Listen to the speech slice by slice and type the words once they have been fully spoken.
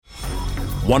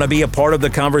Want to be a part of the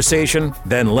conversation?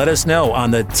 Then let us know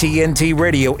on the TNT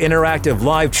Radio Interactive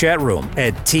Live chat room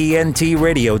at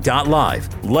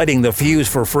tntradio.live. Lighting the fuse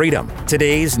for freedom.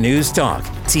 Today's News Talk,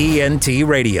 TNT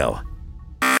Radio.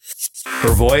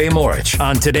 Hrvoje Morić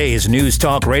on today's News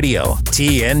Talk Radio,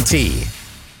 TNT.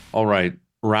 All right,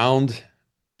 round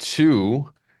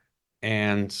two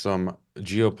and some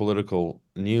geopolitical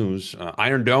news.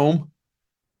 Iron Dome,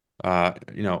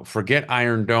 forget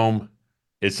Iron Dome.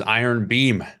 It's Iron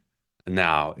Beam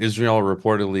now. Israel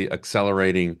reportedly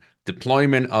accelerating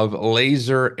deployment of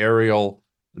laser aerial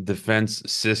defense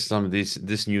system.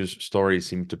 This news story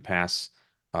seemed to pass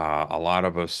a lot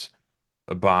of us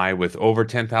by, with over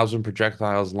 10,000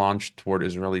 projectiles launched toward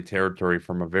Israeli territory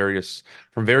from various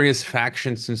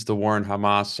factions since the war in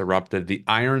Hamas erupted. The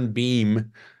Iron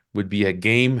Beam would be a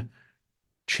game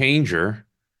changer.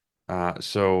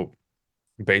 So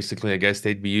basically, I guess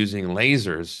they'd be using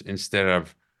lasers instead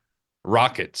of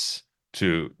rockets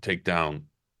to take down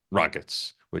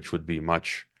rockets, which would be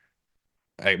much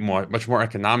more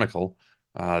economical.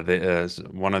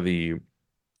 One of the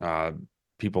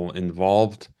people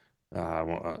involved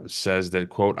says that,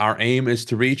 quote, "Our aim is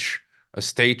to reach a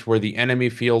state where the enemy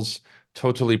feels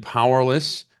totally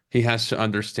powerless. He has to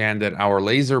understand that our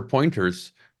laser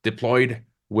pointers, deployed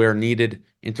where needed,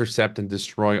 intercept and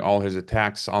destroy all his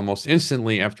attacks almost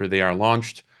instantly after they are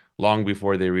launched, long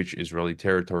before they reach Israeli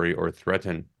territory or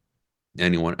threaten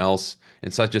anyone else. In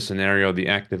such a scenario, the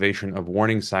activation of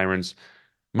warning sirens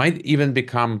might even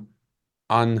become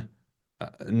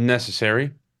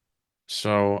unnecessary."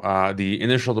 So the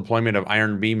initial deployment of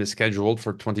Iron Beam is scheduled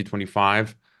for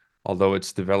 2025, although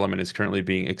its development is currently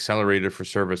being accelerated for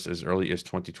service as early as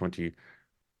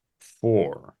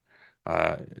 2024.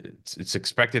 It's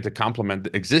expected to complement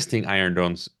the existing Iron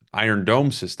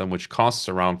Dome system, which costs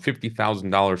around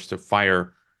 $50,000 to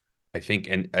fire, I think,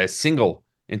 a single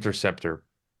interceptor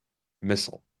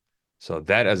missile. So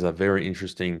that is a very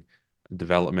interesting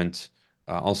development.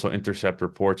 Also, Intercept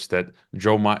reports that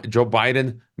Joe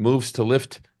Biden moves to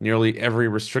lift nearly every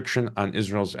restriction on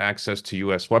Israel's access to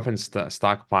U.S. weapons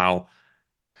stockpile.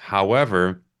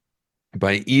 However,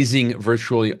 by easing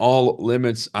virtually all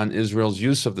limits on Israel's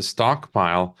use of the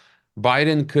stockpile,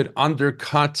 Biden could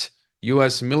undercut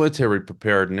U.S. military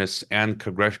preparedness and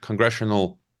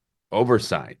congressional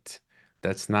oversight.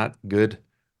 That's not good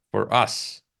for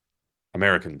us,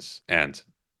 Americans, and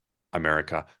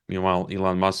America. Meanwhile,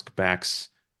 Elon Musk backs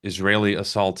Israeli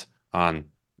assault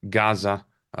on Gaza.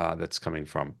 That's coming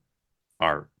from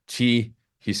RT.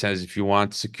 He says, if you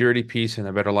want security, peace, and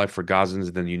a better life for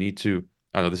Gazans, then you need to...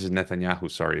 Oh, no, this is Netanyahu,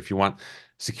 sorry. If you want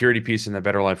security, peace, and a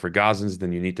better life for Gazans,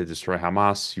 then you need to destroy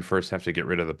Hamas. You first have to get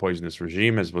rid of the poisonous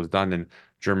regime, as was done in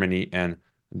Germany and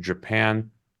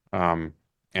Japan. And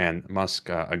Musk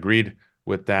agreed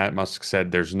with that. Musk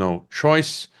said there's no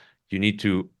choice. You need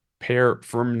to pair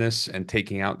firmness and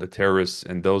taking out the terrorists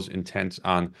and those intent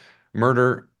on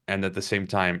murder, and at the same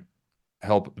time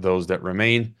help those that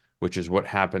remain, which is what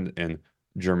happened in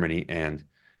Germany and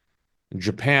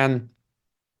Japan.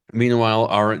 Meanwhile,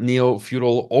 our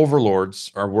neo-feudal overlords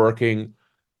are working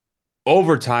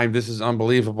overtime. This is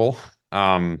unbelievable.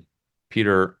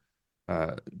 Peter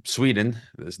Sweden,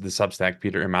 the Substack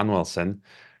Peter Emanuelsen,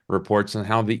 reports on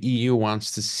how the EU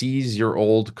wants to seize your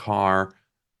old car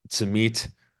to meet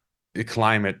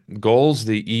climate goals.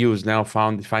 The EU is now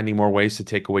finding more ways to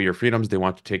take away your freedoms. They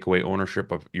want to take away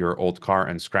ownership of your old car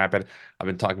and scrap it. I've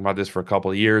been talking about this for a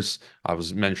couple of years. I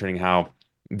was mentioning how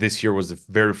this year was the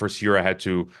very first year I had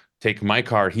to take my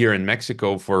car here in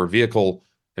Mexico for vehicle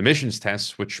emissions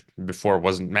tests, which before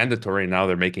wasn't mandatory. Now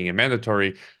they're making it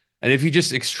mandatory. And if you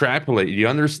just extrapolate, you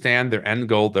understand their end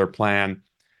goal, their plan.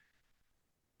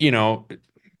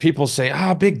 People say,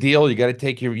 big deal. You got to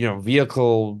take your,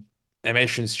 vehicle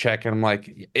emissions check. And I'm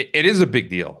like, it is a big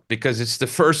deal because it's the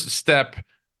first step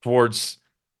towards,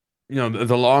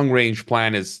 the long range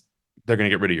plan is they're going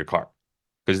to get rid of your car.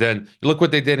 Because then look what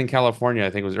they did in California.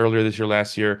 I think it was earlier this year,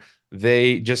 last year.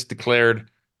 They just declared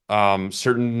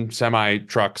certain semi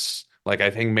trucks, like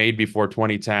I think made before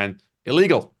 2010,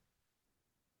 illegal.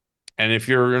 And if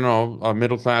you're, a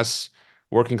middle class,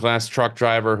 working class truck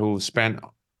driver who spent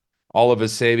all of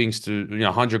his savings to,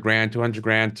 $100 grand, $200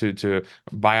 grand to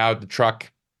buy out the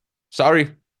truck,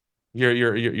 sorry,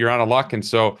 you're out of luck. And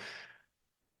so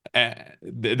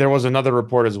there was another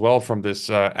report as well from this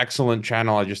excellent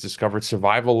channel I just discovered,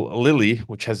 Survival Lily,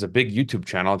 which has a big YouTube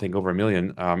channel, I think over 1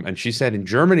 million. And she said in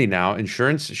Germany now,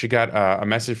 insurance, she got a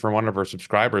message from one of her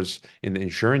subscribers in the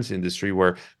insurance industry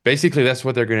where basically that's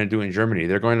what they're going to do in Germany.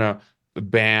 They're going to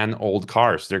ban old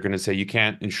cars. They're going to say you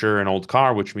can't insure an old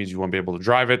car, which means you won't be able to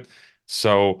drive it.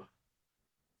 So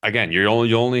again,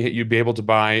 you'd be able to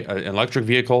buy an electric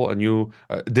vehicle, a new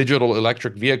digital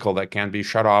electric vehicle that can be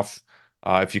shut off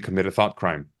if you commit a thought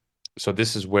crime. So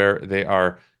this is where they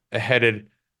are headed.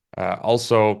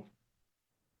 Also,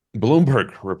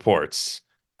 Bloomberg reports.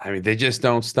 I mean, they just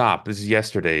don't stop. This is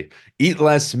yesterday. Eat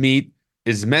less meat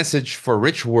is message for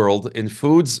rich world in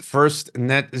food's first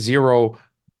net zero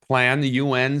plan. The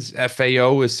UN's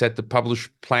FAO is set to publish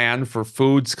plan for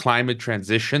food's climate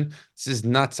transition. This is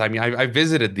nuts. I mean, I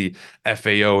visited the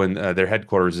FAO and their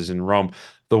headquarters is in Rome.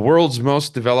 The world's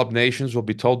most developed nations will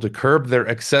be told to curb their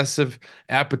excessive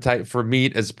appetite for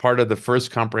meat as part of the first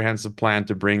comprehensive plan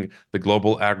to bring the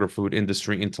global agri-food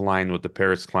industry into line with the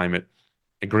Paris Climate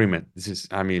Agreement. This is,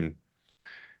 I mean,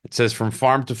 it says from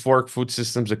farm to fork, food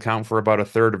systems account for about a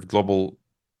third of global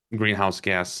greenhouse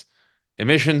gas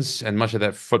emissions, and much of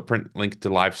that footprint linked to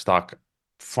livestock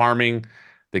farming.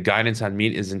 The guidance on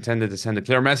meat is intended to send a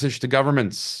clear message to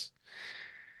governments.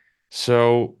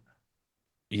 So,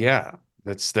 yeah,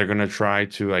 they're going to try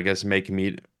to, I guess, make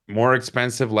meat more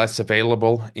expensive, less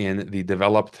available in the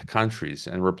developed countries,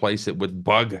 and replace it with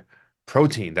bug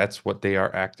protein. That's what they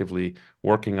are actively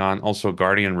working on. Also,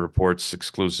 Guardian reports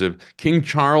exclusive. King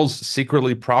Charles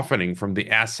secretly profiting from the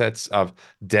assets of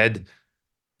dead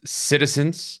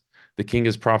citizens. The king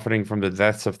is profiting from the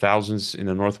deaths of thousands in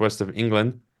the northwest of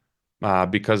England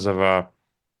because of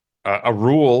a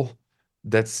rule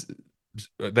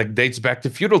that dates back to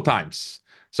feudal times.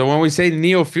 So when we say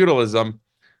neo-feudalism,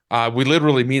 we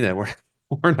literally mean it.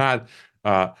 We're not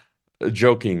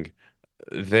joking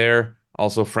there.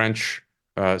 Also, French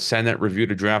Senate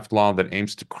reviewed a draft law that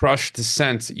aims to crush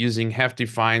dissent using hefty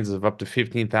fines of up to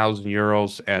 15,000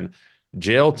 euros and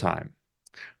jail time.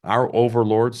 Our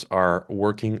overlords are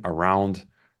working around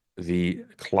the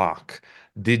clock.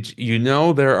 Did you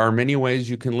know there are many ways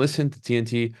you can listen to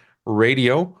TNT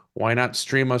Radio? Why not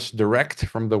stream us direct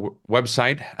from the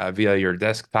website via your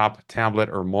desktop, tablet,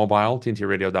 or mobile,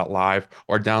 tntradio.live,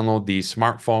 or download the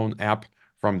smartphone app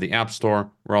from the App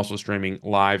Store. We're also streaming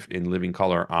live in living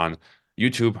color on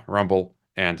YouTube, Rumble,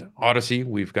 and Odyssey.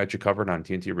 We've got you covered on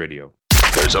TNT Radio.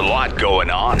 There's a lot going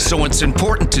on, so it's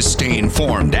important to stay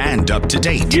informed and up to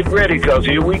date. Get ready, because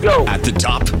here we go. At the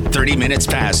top, 30 minutes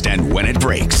past and when it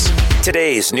breaks.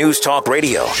 Today's News Talk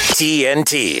Radio,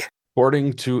 TNT.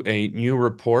 According to a new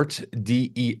report,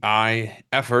 DEI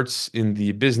efforts in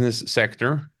the business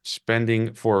sector,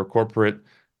 spending for corporate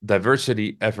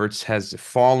diversity efforts has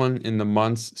fallen in the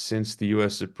months since the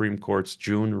U.S. Supreme Court's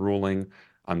June ruling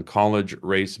on college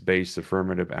race-based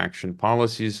affirmative action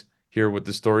policies. Here with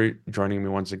the story, joining me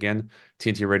once again,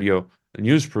 TNT Radio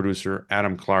news producer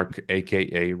Adam Clark,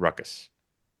 a.k.a. Ruckus.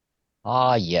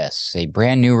 Yes, a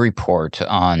brand new report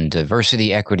on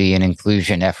diversity, equity, and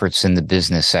inclusion efforts in the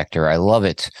business sector. I love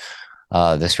it.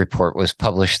 This report was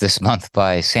published this month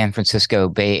by San Francisco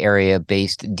Bay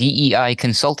Area-based DEI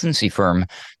consultancy firm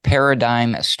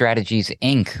Paradigm Strategies,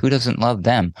 Inc. Who doesn't love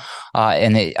them?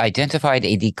 And it identified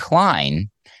a decline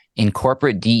in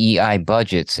corporate DEI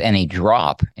budgets and a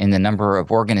drop in the number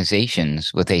of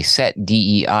organizations with a set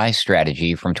DEI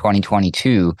strategy from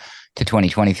 2022 to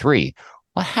 2023.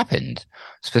 What happened?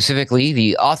 Specifically,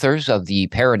 the authors of the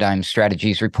Paradigm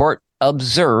Strategies report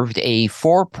observed a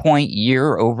 4-point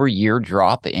year-over-year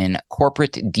drop in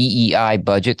corporate DEI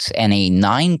budgets and a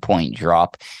 9-point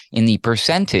drop in the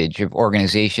percentage of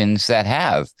organizations that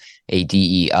have a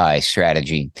DEI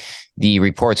strategy. The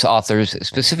report's authors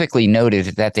specifically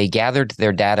noted that they gathered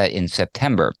their data in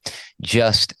September,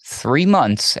 just 3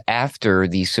 months after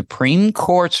the Supreme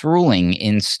Court's ruling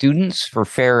in Students for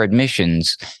Fair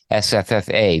Admissions,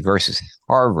 SFFA versus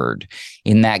Harvard.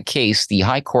 In that case, the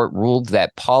High Court ruled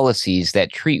that policies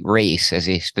that treat race as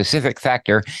a specific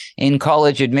factor in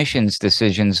college admissions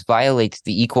decisions violate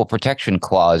the Equal Protection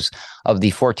Clause of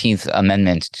the 14th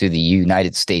Amendment to the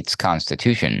United States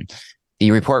Constitution. The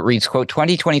report reads, quote,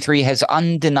 2023 has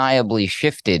undeniably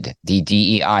shifted the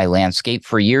DEI landscape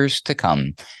for years to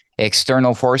come.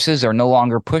 External forces are no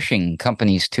longer pushing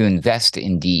companies to invest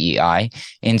in DEI.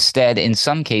 Instead, in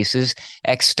some cases,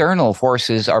 external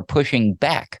forces are pushing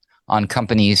back on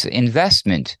companies'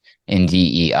 investment in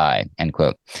DEI, end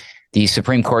quote. The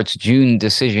Supreme Court's June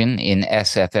decision in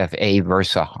SFFA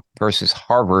versus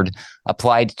Harvard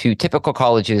applied to typical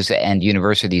colleges and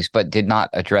universities, but did not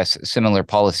address similar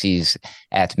policies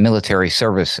at military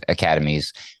service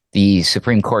academies. The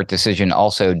Supreme Court decision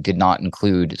also did not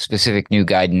include specific new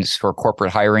guidance for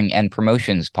corporate hiring and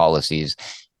promotions policies.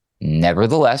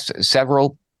 Nevertheless,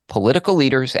 several political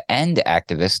leaders and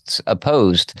activists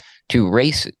opposed to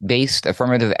race-based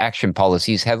affirmative action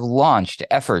policies have launched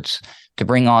efforts to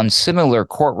bring on similar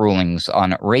court rulings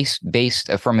on race-based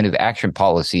affirmative action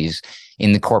policies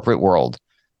in the corporate world.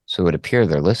 So it would appear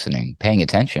they're listening, paying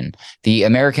attention. The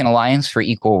American Alliance for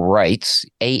Equal Rights,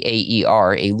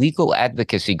 AAER, a legal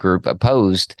advocacy group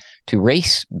opposed to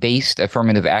race-based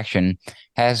affirmative action,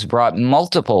 has brought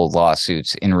multiple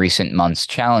lawsuits in recent months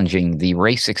challenging the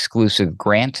race-exclusive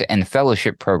grant and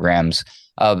fellowship programs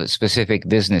of specific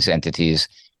business entities.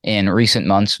 In recent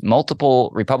months, multiple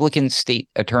Republican state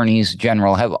attorneys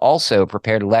general have also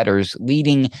prepared letters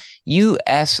leading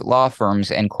U.S. law firms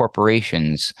and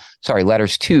corporations,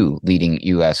 letters to leading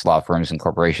U.S. law firms and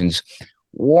corporations,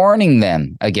 warning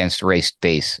them against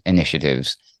race-based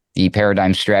initiatives. The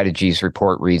Paradigm Strategies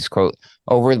report reads, quote,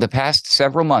 over the past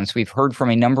several months, we've heard from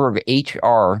a number of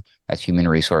HR, that's human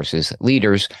resources,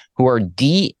 leaders who are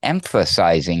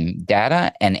de-emphasizing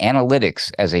data and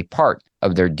analytics as a part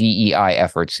of their DEI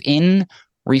efforts in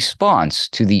response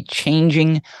to the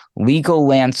changing legal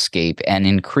landscape and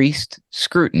increased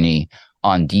scrutiny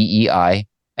on DEI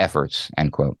efforts,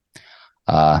 end quote.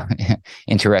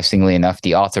 Interestingly enough,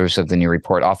 the authors of the new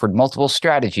report offered multiple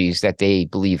strategies that they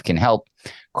believe can help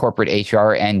corporate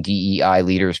HR and DEI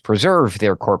leaders preserve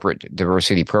their corporate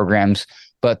diversity programs,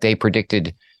 but they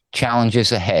predicted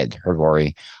challenges ahead,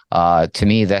 Hrvoje. To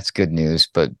me, that's good news,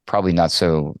 but probably not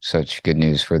such good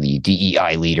news for the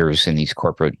DEI leaders in these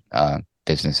corporate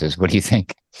businesses. What do you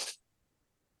think?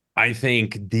 I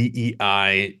think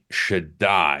DEI should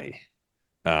die.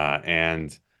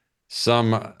 And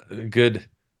some good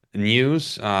news.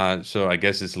 So I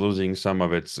guess it's losing some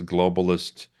of its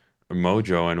globalist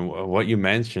mojo. And what you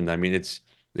mentioned, I mean,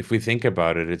 if we think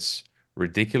about it, it's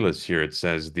ridiculous here. It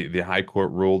says the High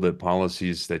Court ruled that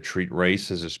policies that treat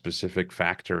race as a specific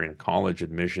factor in college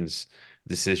admissions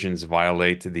decisions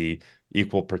violate the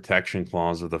Equal Protection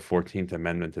Clause of the 14th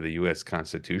Amendment to the U.S.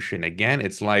 Constitution. Again,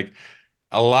 it's like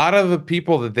a lot of the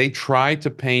people that they try to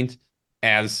paint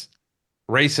as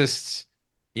racists,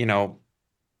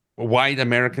 white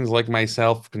Americans like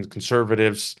myself,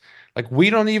 conservatives, like we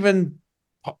don't even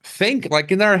think,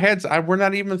 like in our heads, we're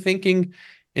not even thinking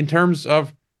in terms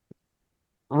of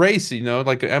race,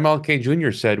 like MLK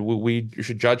Jr. said, we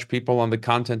should judge people on the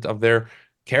content of their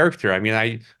character. I mean,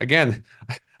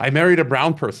 I married a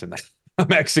brown person, a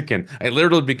Mexican. I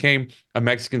literally became a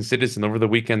Mexican citizen over the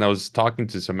weekend. I was talking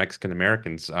to some Mexican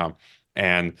Americans,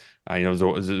 and there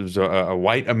was a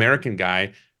white American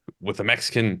guy with a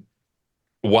Mexican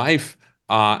wife,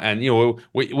 and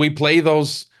we play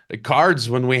those cards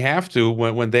when we have to,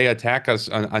 when they attack us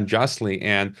unjustly,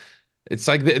 and it's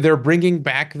like they're bringing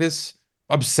back this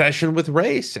obsession with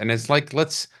race, and it's like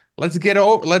let's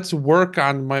work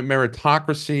on my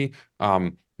meritocracy,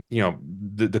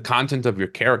 the content of your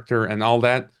character and all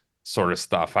that sort of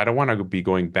stuff. I don't want to be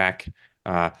going back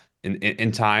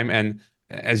in time, and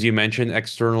as you mentioned,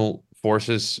 external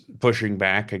forces pushing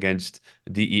back against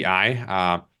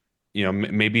DEI.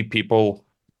 Maybe people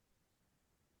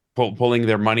pulling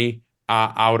their money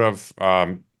out of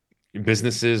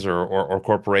businesses or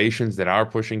corporations that are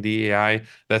pushing DEI.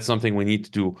 That's something we need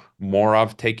to do more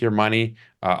of. Take your money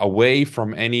away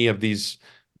from any of these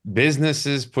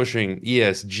businesses pushing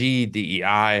ESG,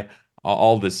 DEI,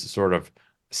 all this sort of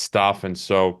stuff. And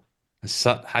so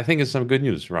I think it's some good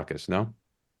news, Ruckus, no?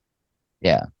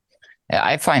 Yeah.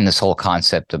 I find this whole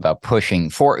concept about pushing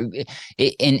for an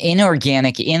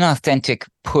inorganic, inauthentic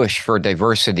push for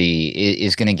diversity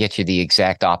is going to get you the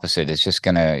exact opposite. It's just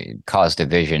going to cause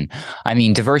division. I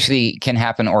mean, diversity can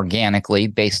happen organically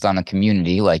based on a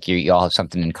community, like you all have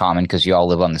something in common because you all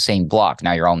live on the same block.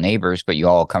 Now you're all neighbors, but you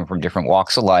all come from different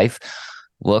walks of life,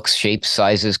 looks, shapes,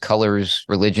 sizes, colors,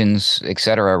 religions,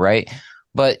 etc. Right?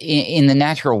 But in the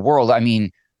natural world, I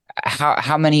mean,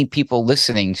 how many people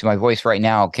listening to my voice right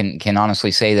now can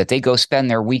honestly say that they go spend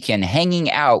their weekend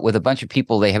hanging out with a bunch of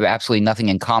people they have absolutely nothing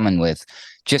in common with,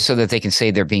 just so that they can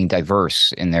say they're being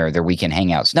diverse in their weekend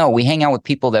hangouts? No, we hang out with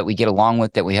people that we get along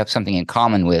with, that we have something in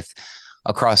common with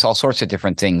across all sorts of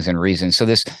different things and reasons. So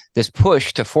this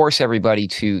push to force everybody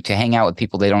to hang out with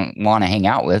people they don't want to hang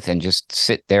out with and just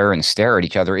sit there and stare at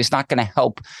each other is not going to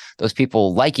help those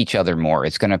people like each other more.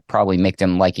 It's going to probably make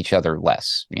them like each other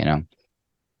less,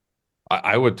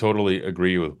 I would totally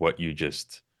agree with what you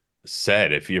just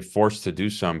said. If you're forced to do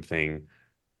something,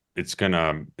 there's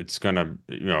gonna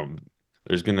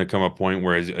come a point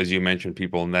where, as you mentioned,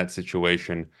 people in that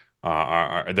situation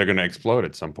they're gonna explode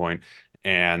at some point,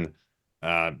 and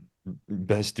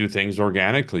best do things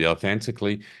organically,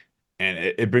 authentically. And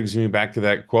it brings me back to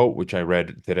that quote which I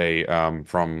read today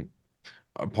from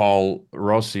Paul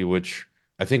Rossi, which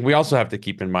I think we also have to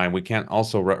keep in mind. We can't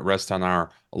also rest on our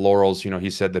laurels. He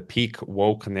said the peak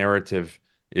woke narrative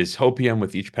is hopium.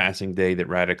 With each passing day that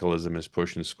radicalism is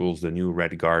pushed in schools, the new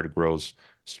red guard grows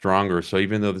stronger. So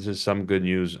even though this is some good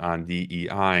news on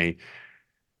DEI,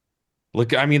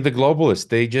 look, I mean, the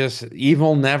globalists,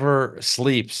 evil never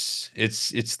sleeps.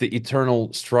 It's the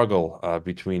eternal struggle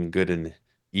between good and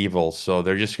evil. So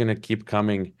they're just going to keep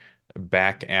coming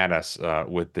back at us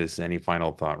with this. Any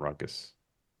final thought, Ruckus?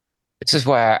 This is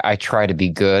why I try to be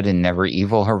good and never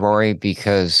evil, Hrvoje,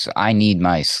 because I need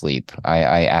my sleep.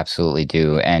 I absolutely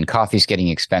do. And coffee's getting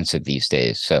expensive these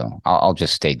days, so I'll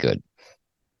just stay good.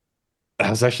 I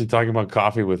was actually talking about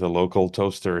coffee with a local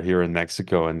toaster here in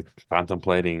Mexico and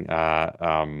contemplating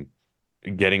growing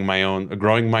my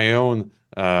own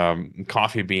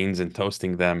coffee beans and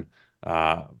toasting them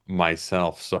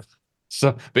myself. So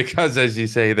because as you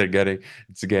say,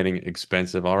 it's getting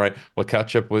expensive. All right, we'll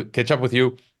catch up with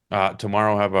you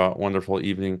tomorrow. Have a wonderful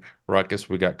evening, Ruckus.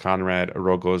 We got Konrad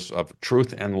Rogoz of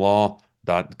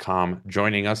truthandlaw.com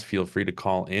joining us. Feel free to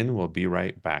call in. We'll be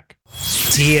right back.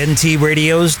 TNT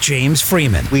Radio's James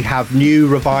Freeman. We have new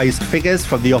revised figures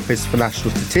from the Office for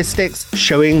National Statistics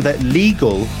showing that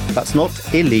that's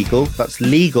not illegal, that's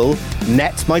legal,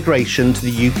 net migration to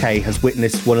the UK has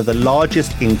witnessed one of the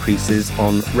largest increases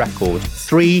on record.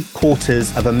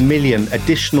 750,000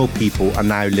 additional people are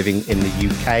now living in the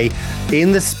UK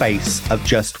in the space of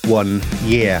just 1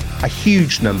 year. A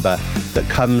huge number that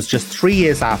comes just 3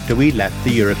 years after we left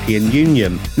the European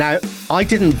Union. Now, I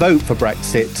didn't vote for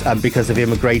Brexit because of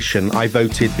immigration. I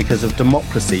voted because of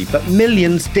democracy. But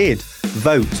millions did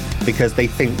vote because they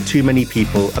think too many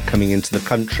people are coming into the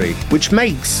country, which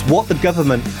makes what the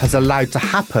government has allowed to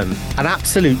happen an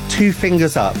absolute two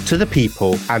fingers up to the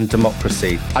people and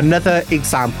democracy. Another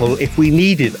example, if we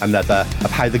needed another,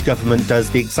 of how the government does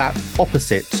the exact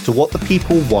opposite to what the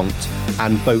people want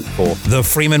and vote for. The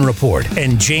Freeman Report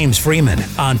and James Freeman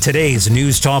on today's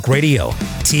News Talk Radio,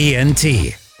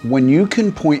 TNT. When you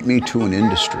can point me to an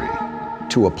industry,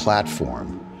 to a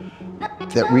platform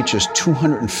that reaches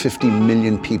 250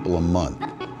 million people a month,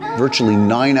 virtually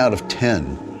 9 out of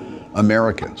 10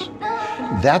 Americans,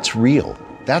 that's real,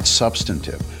 that's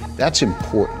substantive, that's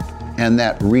important. And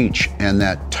that reach and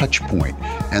that touch point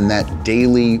and that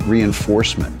daily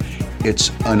reinforcement,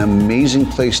 it's an amazing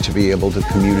place to be able to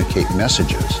communicate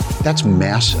messages. That's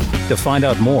massive. To find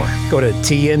out more, go to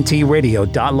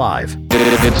tntradio.live.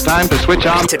 It's time to switch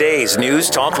on. Today's News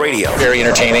Talk Radio. Very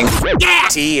entertaining.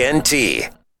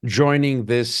 TNT. Joining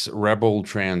this Rebel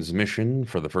transmission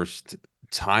for the first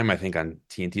time, I think, on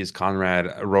TNT is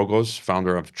Konrad Rogoz,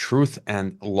 founder of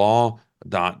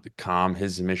truthandlaw.com.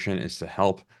 His mission is to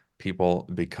help people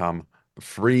become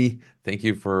free. Thank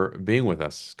you for being with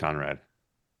us, Konrad.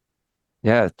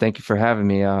 Yeah, thank you for having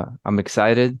me. I'm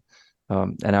excited,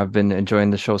 and I've been enjoying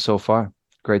the show so far.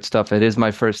 Great stuff. It is my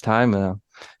first time.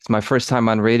 It's my first time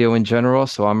on radio in general,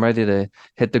 so I'm ready to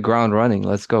hit the ground running.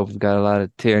 Let's go. We've got a lot of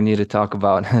tyranny to talk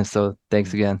about, so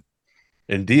thanks again.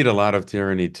 Indeed, a lot of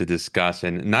tyranny to discuss,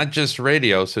 and not just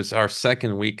radio. So it's our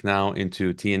second week now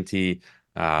into TNT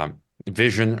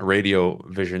radio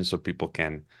vision, so people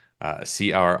can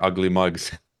see our ugly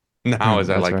mugs now,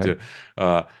 as I like to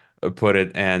put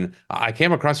it. And I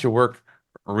came across your work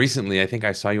recently. I think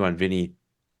I saw you on Vinny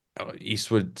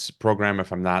Eastwood's program,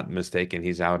 if I'm not mistaken.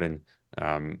 He's out in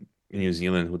New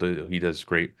Zealand. He does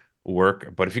great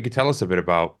work. But if you could tell us a bit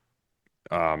about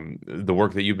the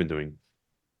work that you've been doing.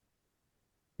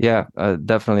 Yeah,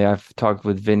 definitely. I've talked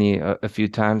with Vinny a few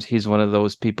times. He's one of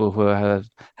those people who have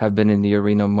been in the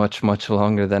arena much, much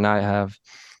longer than I have.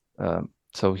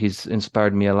 So he's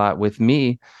inspired me a lot. With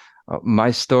me, my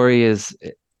story is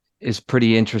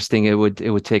pretty interesting. It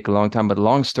would take a long time, but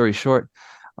long story short,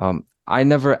 I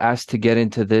never asked to get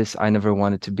into this. I never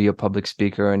wanted to be a public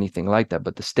speaker or anything like that.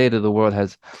 But the state of the world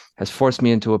has forced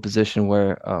me into a position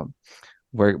where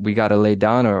we got to lay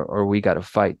down or we got to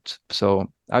fight.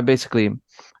 So I basically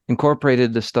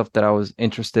incorporated the stuff that I was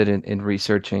interested in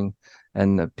researching,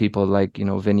 and people like,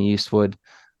 Vinny Eastwood.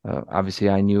 Obviously,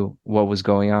 I knew what was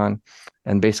going on,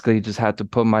 and basically just had to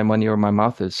put my money where my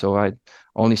mouth is. So I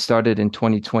only started in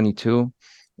 2022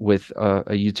 with a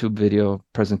YouTube video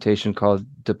presentation called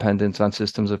Dependence on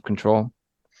Systems of Control.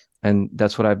 And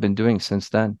that's what I've been doing since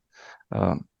then.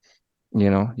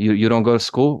 You don't go to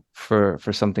school for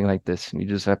something like this. You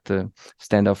just have to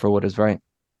stand up for what is right.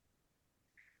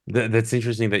 That's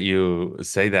interesting that you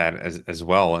say that as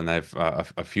well. And I've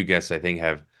a few guests, I think,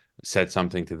 have said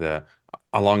something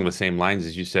along the same lines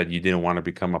as you said. You didn't want to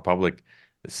become a public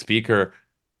speaker.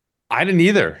 I didn't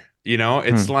either.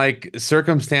 It's like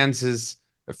circumstances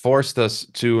forced us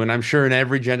to, and I'm sure in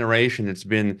every generation it's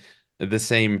been the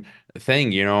same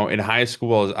thing. In high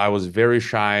school I was very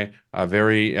shy,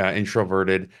 very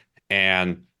introverted,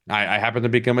 and I happen to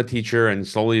become a teacher, and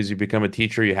slowly as you become a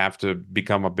teacher, you have to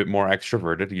become a bit more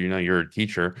extroverted. You know, you're a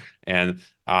teacher, and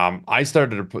I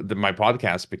started to put my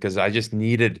podcast because I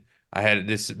had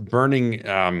this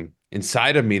burning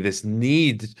inside of me, this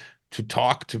need to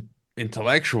talk to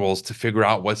intellectuals to figure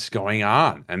out what's going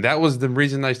on, and that was the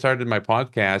reason I started my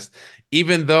podcast.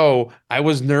 Even though I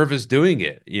was nervous doing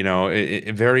it, you know,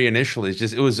 very initially,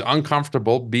 it was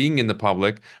uncomfortable being in the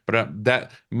public, but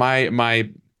that my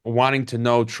wanting to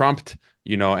know trumped,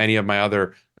 you know, any of my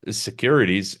other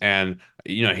securities. And,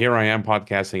 you know, here I am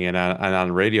podcasting and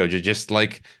on radio, just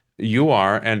like you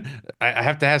are. And I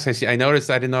have to ask, I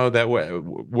noticed I didn't know that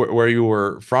where you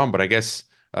were from, but I guess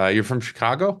you're from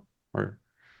Chicago or?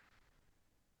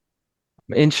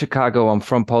 In Chicago. I'm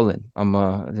from Poland. I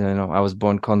was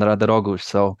born Konrad Rogoz,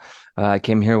 so I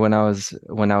came here when I was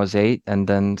 8, and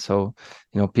then so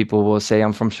people will say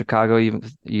I'm from Chicago.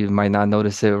 You might not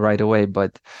notice it right away,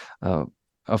 but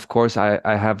of course I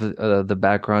have the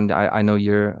background. I know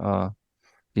your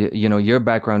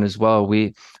background as well.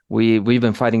 We've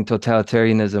been fighting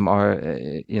totalitarianism.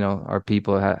 Our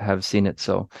people have seen it,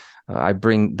 so I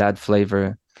bring that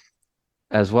flavor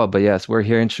as well. But yes, we're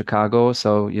here in Chicago,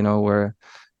 so we're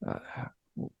uh,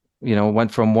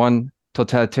 went from one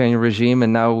totalitarian regime,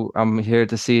 and now I'm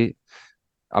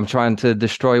trying to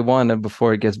destroy one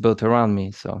before it gets built around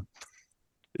me. So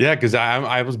Yeah, because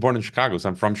I was born in Chicago, so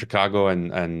I'm from Chicago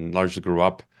and largely grew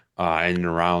up in and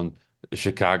around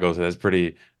Chicago, so that's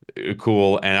pretty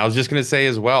cool. And I was just gonna say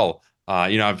as well,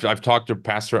 I've talked to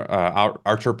Pastor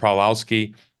Artur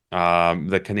Pawlowski,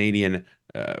 the Canadian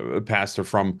pastor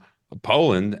from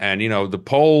Poland, and the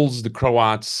Poles, the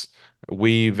Croats,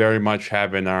 we very much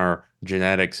have in our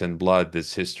genetics and blood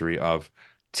this history of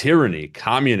tyranny,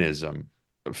 communism,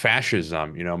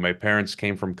 fascism. My parents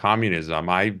came from communism.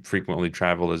 I frequently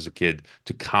traveled as a kid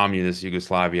to communist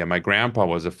Yugoslavia. My grandpa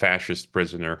was a fascist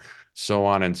prisoner, so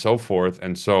on and so forth.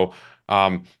 And so,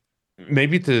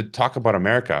 maybe to talk about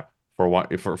America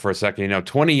for a second,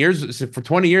 20 years, for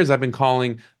 20 years, I've been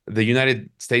calling the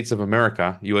United States of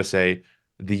America, USA,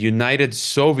 the United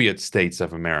Soviet States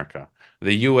of America,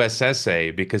 the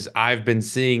USSA, because I've been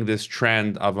seeing this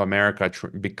trend of America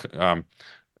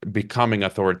becoming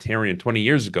authoritarian 20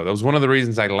 years ago. That was one of the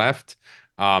reasons I left.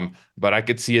 But I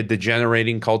could see it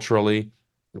degenerating culturally,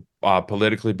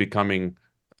 politically becoming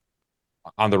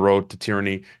on the road to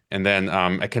tyranny, and then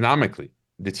economically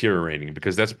deteriorating,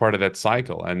 because that's part of that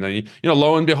cycle. And then,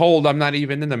 lo and behold, I'm not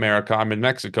even in America. I'm in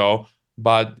Mexico.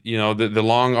 But, the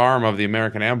long arm of the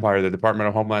American empire, the Department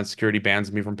of Homeland Security,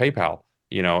 bans me from PayPal,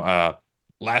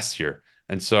 last year.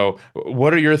 And so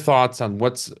what are your thoughts on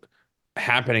what's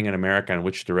happening in America and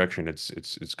which direction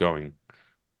it's going?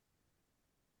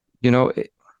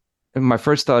 My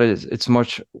first thought is it's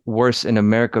much worse in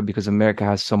America because America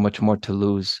has so much more to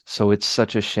lose. So it's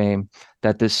such a shame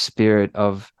that this spirit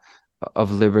of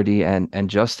liberty and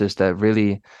justice that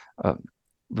really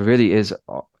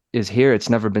is here. It's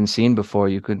never been seen before.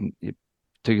 You could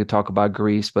talk about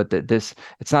Greece, but this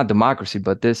it's not democracy,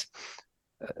 but this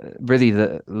really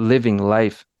the living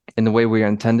life in the way we are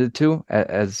intended to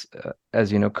as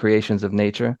creations of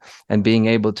nature, and being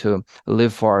able to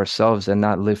live for ourselves and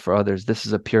not live for others. This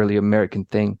is a purely American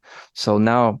thing. So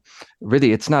now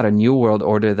really it's not a new world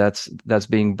order that's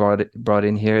being brought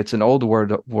in here. It's an old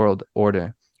world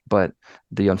order. But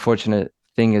the unfortunate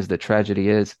thing is, the tragedy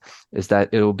is that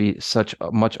it will be such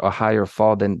a higher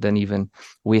fall than even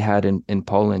we had in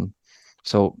Poland.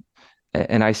 So,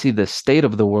 and I see the state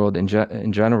of the world in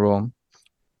general,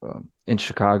 in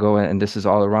Chicago, and this is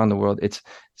all around the world. It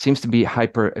seems to be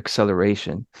hyper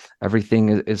acceleration.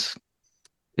 Everything is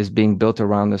being built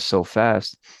around us so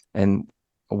fast. And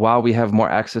while we have more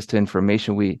access to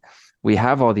information, we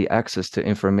have all the access to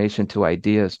information, to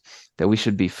ideas, that we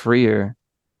should be freer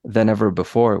than ever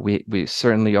before. We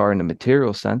certainly are in a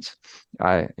material sense.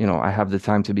 I have the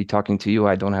time to be talking to you.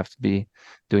 I don't have to be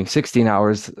doing 16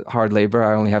 hours hard labor.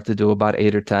 I only have to do about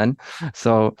 8 or 10.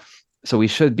 So we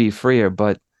should be freer,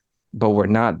 but we're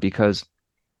not, because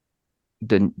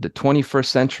the 21st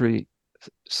century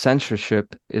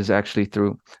censorship is actually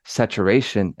through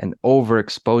saturation and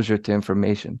overexposure to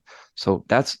information. So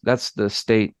that's the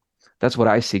state. That's what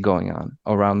I see going on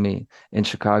around me in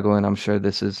Chicago, and I'm sure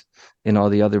this is in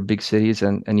all the other big cities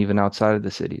and even outside of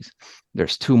the cities.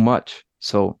 There's too much.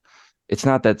 So it's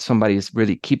not that somebody is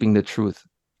really keeping the truth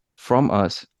from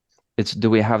us. It's, do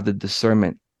we have the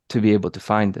discernment to be able to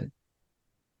find it?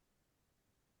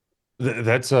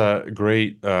 That's a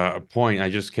great point.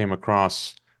 I just came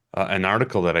across an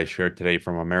article that I shared today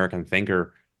from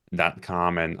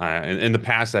AmericanThinker.com, and in the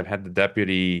past I've had the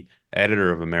deputy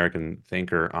editor of American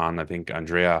Thinker on, I think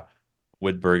Andrea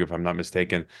Whitberg, if I'm not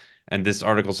mistaken. And this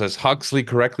article says Huxley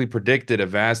correctly predicted a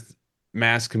vast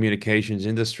mass communications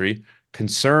industry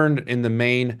concerned in the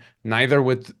main neither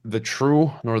with the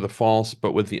true nor the false,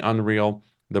 but with the unreal,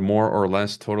 the more or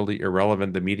less totally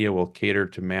irrelevant. The media will cater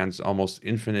to man's almost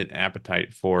infinite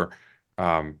appetite for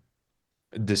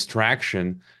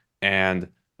distraction. And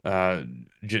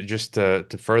just to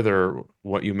further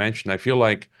what you mentioned, I feel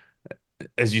like,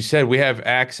 as you said, we have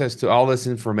access to all this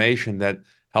information that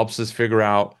helps us figure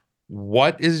out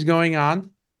what is going on.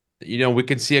 We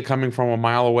can see it coming from a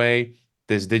mile away,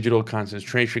 this digital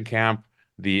concentration camp,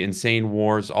 the insane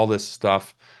wars, all this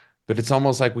stuff. But it's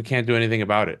almost like we can't do anything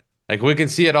about it. Like, we can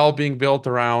see it all being built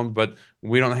around, but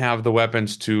we don't have the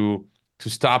weapons to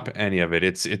stop any of it.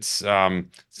 It's like,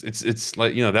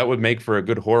 that would make for a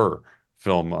good horror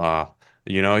film.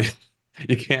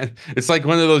 You can't. It's like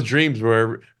one of those dreams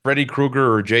where Freddy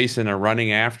Krueger or Jason are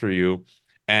running after you,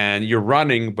 and you're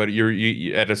running, but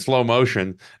you at a slow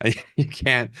motion, and you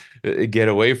can't get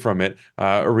away from it.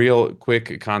 Real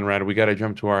quick, Konrad, we got to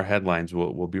jump to our headlines.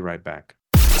 We'll be right back.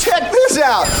 Check this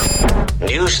out.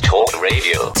 News Talk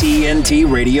Radio.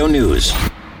 TNT Radio News.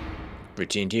 For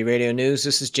TNT Radio News,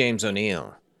 this is James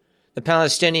O'Neill. The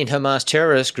Palestinian Hamas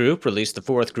terrorist group released the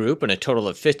fourth group and a total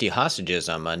of 50 hostages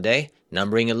on Monday,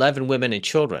 numbering 11 women and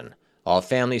children, all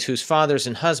families whose fathers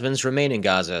and husbands remain in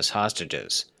Gaza as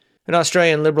hostages. An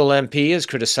Australian Liberal MP has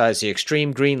criticized the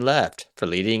extreme Green left for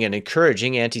leading and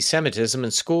encouraging anti-Semitism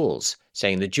in schools,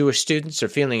 saying the Jewish students are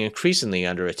feeling increasingly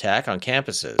under attack on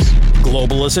campuses.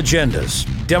 Globalist agendas,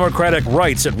 democratic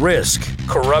rights at risk,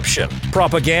 corruption,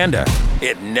 propaganda.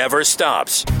 It never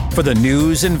stops. For the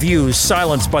news and views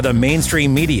silenced by the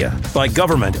mainstream media, by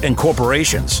government and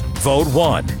corporations, vote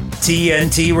 1.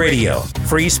 TNT Radio.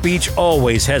 Free speech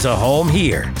always has a home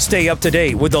here. Stay up to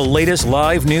date with the latest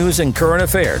live news and current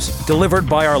affairs, delivered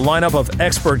by our lineup of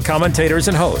expert commentators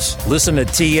and hosts. Listen to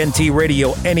TNT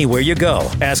Radio anywhere you go.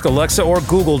 Ask Alexa or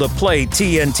Google to play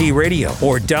TNT Radio,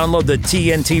 or download the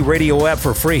TNT Radio app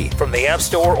for free from the App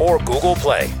Store or Google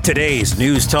Play. Today's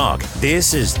News Talk.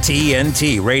 This is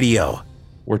TNT Radio.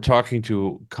 We're talking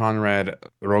to Konrad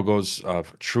Rogoz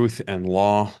of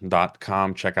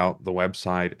truthandlaw.com. Check out the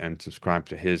website and subscribe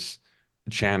to his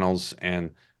channels. And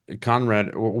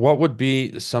Konrad, what would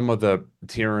be some of the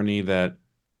tyranny that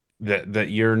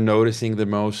you're noticing the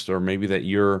most, or maybe that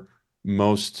you're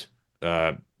most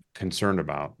concerned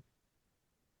about?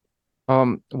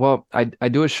 Well, I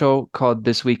do a show called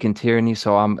This Week in Tyranny,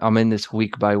 so I'm in this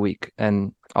week by week,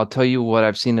 and I'll tell you what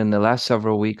I've seen in the last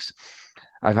several weeks.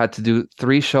 I've had to do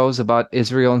 3 shows about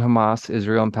Israel and Hamas,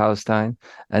 Israel and Palestine,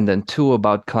 and then 2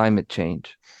 about climate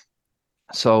change.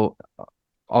 So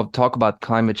I'll talk about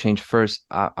climate change first.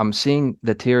 I'm seeing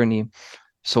the tyranny.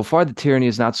 So far, the tyranny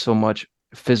is not so much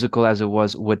physical as it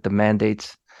was with the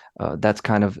mandates. That's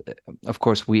kind of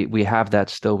course, we have that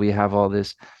still. We have all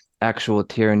this actual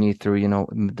tyranny through,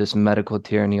 this medical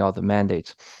tyranny, all the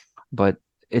mandates. But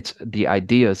it's the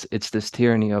ideas. It's this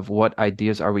tyranny of what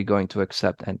ideas are we going to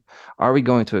accept? And are we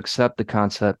going to accept the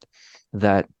concept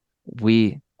that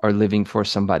we are living for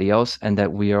somebody else and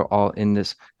that we are all in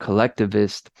this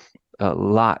collectivist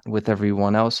lot with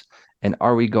everyone else? And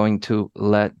are we going to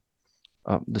let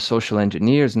the social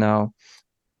engineers now,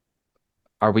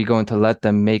 are we going to let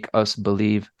them make us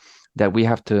believe that we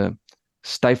have to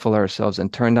stifle ourselves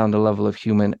and turn down the level of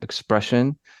human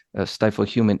expression, stifle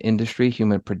human industry,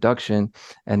 human production,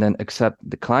 and then accept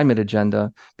the climate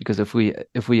agenda? Because if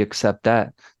we accept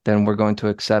that, then we're going to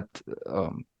accept,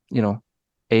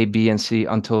 A, B, and C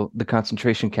until the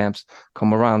concentration camps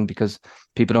come around, because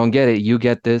people don't get it. You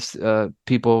get this.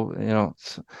 People,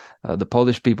 the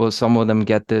Polish people, some of them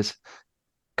get this.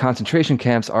 Concentration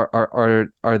camps are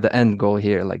the end goal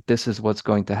here. Like, this is what's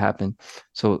going to happen.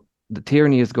 So the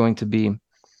tyranny is going to be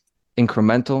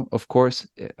incremental, of course.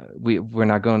 We're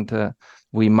not going to,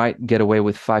 we might get away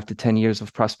with 5 to 10 years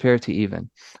of prosperity even,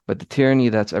 but the tyranny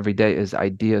that's every day is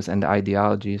ideas and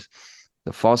ideologies,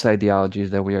 the false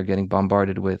ideologies that we are getting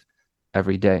bombarded with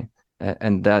every day.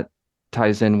 And that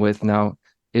ties in with now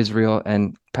Israel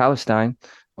and Palestine.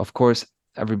 Of course,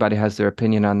 everybody has their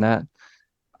opinion on that.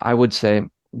 I would say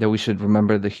that we should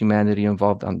remember the humanity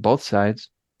involved on both sides,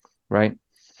 right?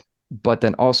 But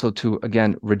then also to,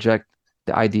 again, reject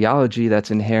the ideology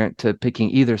that's inherent to picking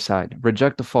either side.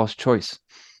 Reject the false choice,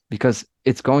 because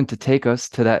it's going to take us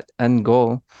to that end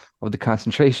goal of the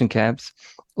concentration camps.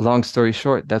 Long story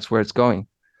short, that's where it's going.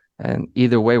 And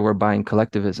either way, we're buying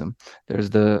collectivism. There's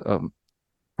the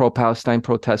pro-Palestine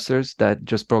protesters that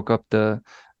just broke up the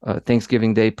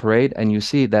Thanksgiving Day parade, and you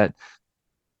see that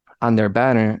on their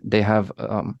banner, they have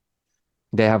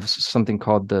they have something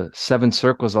called the Seven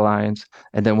Circles Alliance.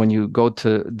 And then when you go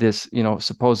to this,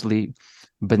 supposedly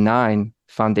benign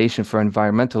Foundation for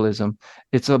Environmentalism,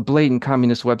 it's a blatant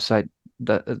communist website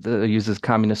that uses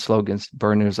communist slogans: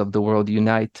 "Burners of the world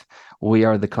unite," "We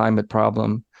are the climate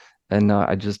problem." And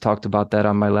I just talked about that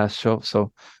on my last show.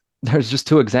 So there's just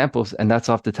two examples, and that's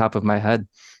off the top of my head.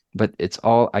 But it's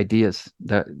all ideas,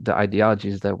 the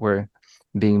ideologies that we're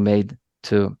being made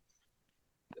to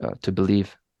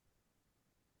believe.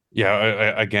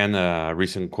 Yeah, again, a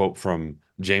recent quote from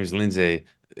James Lindsay,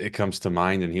 it comes to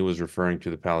mind, and he was referring to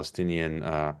the Palestinian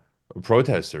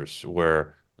protesters,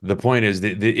 where the point is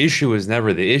the issue is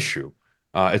never the issue.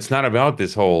 It's not about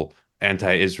this whole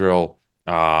anti-Israel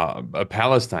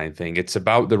Palestine thing. It's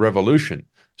about the revolution.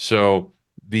 So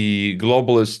the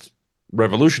globalist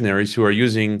revolutionaries who are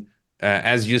using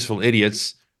as useful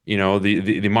idiots,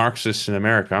 the Marxists in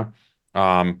America,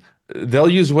 they'll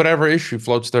use whatever issue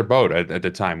floats their boat at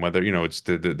the time, whether it's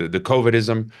the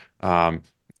COVIDism,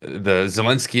 the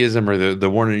Zelenskyism, or the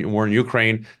war in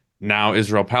Ukraine, now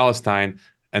Israel Palestine,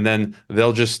 and then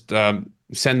they'll just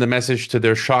send the message to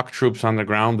their shock troops on the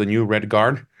ground, the new Red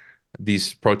Guard,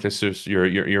 these protesters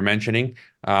you're mentioning,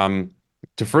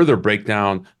 to further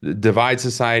divide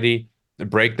society,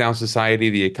 break down society,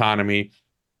 the economy,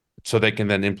 so they can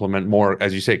then implement more,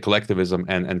 as you say, collectivism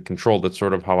and control. That's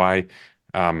sort of how I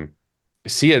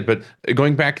see it. But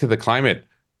going back to the climate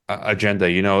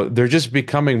agenda, they're just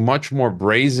becoming much more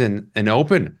brazen and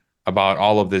open about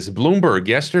all of this. Bloomberg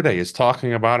yesterday is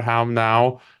talking about how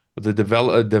now the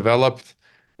developed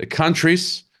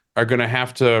countries are going to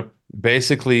have to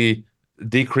basically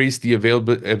decrease the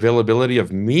availability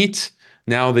of meat.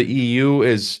 Now the EU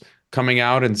is coming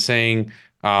out and saying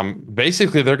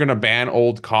basically they're going to ban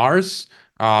old cars.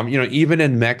 Even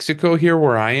in Mexico here,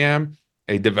 where I am,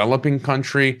 a developing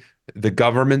country, the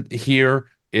government here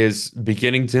is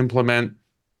beginning to implement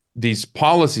these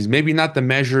policies, maybe not the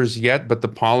measures yet, but the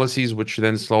policies, which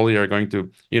then slowly are going to,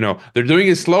 they're doing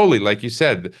it slowly, like you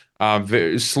said,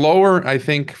 very slower, I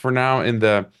think, for now in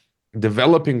the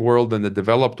developing world than the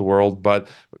developed world. But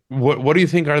what do you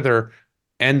think are their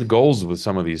end goals with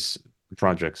some of these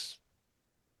projects?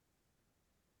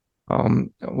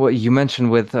 What you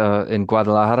mentioned with in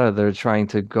Guadalajara, they're trying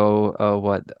to go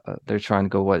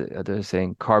they're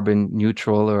saying carbon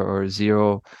neutral or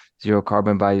zero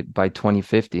carbon by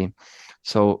 2050.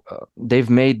 So they've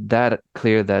made that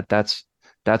clear that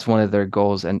that's one of their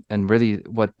goals, and really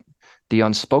what the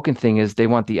unspoken thing is, they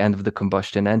want the end of the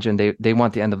combustion engine. They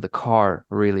want the end of the car,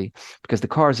 really, because the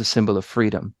car is a symbol of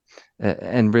freedom,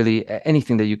 and really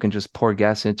anything that you can just pour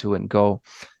gas into and go.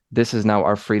 This is now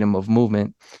our freedom of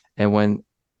movement. And when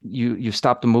you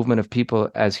stop the movement of people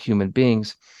as human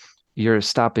beings, you're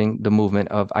stopping the movement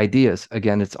of ideas.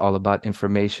 Again, it's all about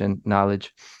information,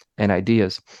 knowledge, and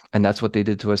ideas. And that's what they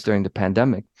did to us during the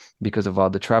pandemic because of all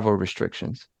the travel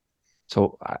restrictions.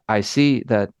 So I see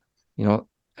that,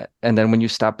 and then when you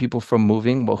stop people from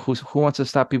moving, well, who wants to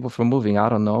stop people from moving? I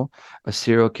don't know. A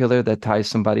serial killer that ties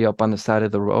somebody up on the side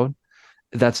of the road.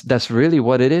 That's really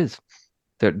what it is.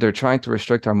 They're trying to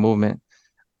restrict our movement.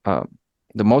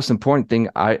 The most important thing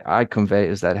I convey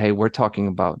is that, hey, we're talking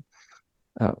about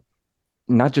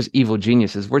not just evil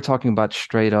geniuses. We're talking about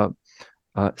straight up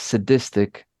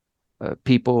sadistic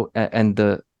people, and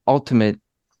the ultimate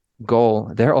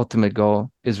goal, their ultimate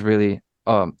goal, is really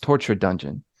torture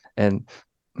dungeon. And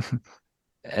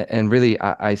really,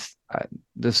 I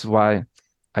this is why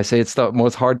I say it's the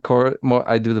most hardcore.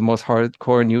 I do the most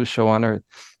hardcore news show on earth,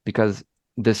 because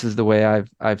this is the way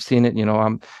I've seen it.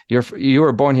 You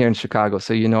were born here in Chicago,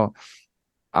 so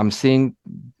I'm seeing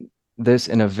this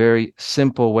in a very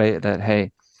simple way, that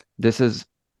hey, this is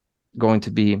going to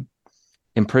be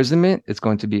imprisonment, it's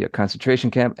going to be a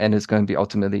concentration camp, and it's going to be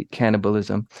ultimately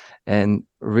cannibalism. And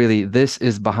really, this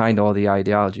is behind all the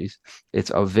ideologies.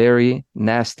 It's a very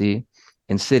nasty,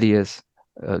 insidious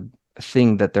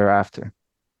thing that they're after.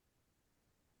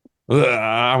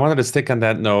 I wanted to stick on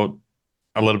that note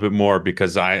a little bit more,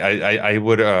 because I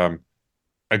would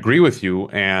agree with you.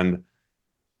 And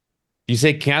you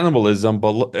say cannibalism,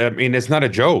 but I mean, it's not a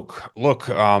joke. Look,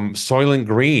 Soylent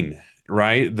Green,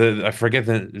 right? I forget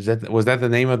was that the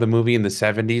name of the movie in the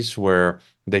 70s where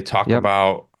they talk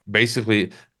about basically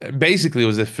it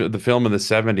was the film in the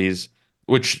 70s,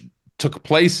 which took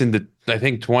place in I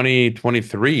think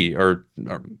 2023 or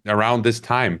around this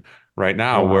time right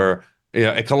now, where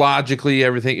ecologically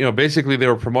everything, basically they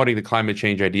were promoting the climate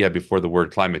change idea before the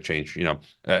word climate change,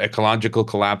 ecological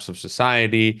collapse of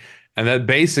society. And that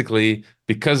basically,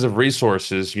 because of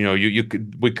resources,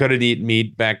 we couldn't eat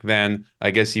meat back then,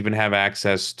 I guess, even have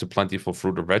access to plentiful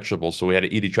fruit or vegetables. So we had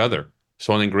to eat each other.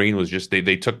 Soylent Green was just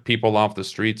they took people off the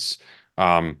streets,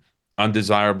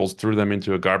 undesirables, threw them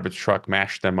into a garbage truck,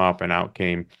 mashed them up, and out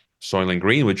came Soylent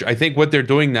Green, which I think what they're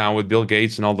doing now with Bill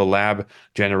Gates and all the lab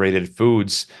generated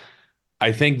foods,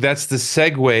 I think that's the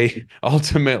segue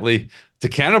ultimately to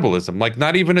cannibalism. Like,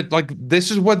 not even like this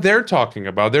is what they're talking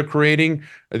about. They're creating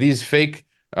these fake.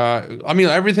 I mean,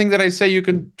 everything that I say, you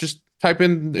can just type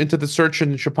into the search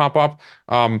and it should pop up.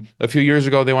 A few years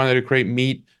ago, they wanted to create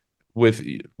meat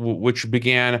which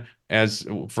began as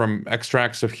from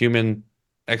extracts of human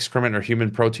excrement or human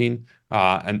protein,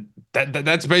 and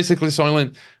that's basically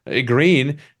Soylent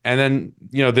Green. And then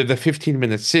the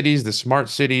 15-minute cities, the smart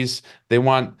cities, they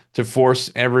want to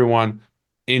force everyone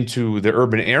into the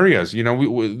urban areas.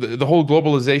 The whole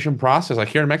globalization process, like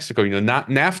here in Mexico, not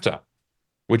NAFTA,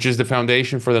 which is the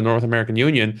foundation for the North American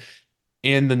Union.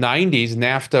 In the 90s,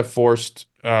 NAFTA forced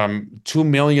 2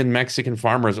 million Mexican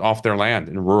farmers off their land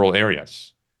in rural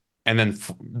areas. And then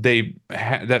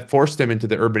that forced them into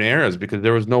the urban areas because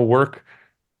there was no work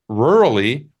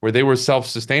rurally where they were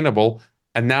self-sustainable.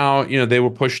 And now, they were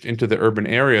pushed into the urban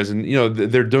areas. And,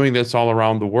 they're doing this all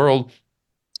around the world.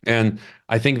 And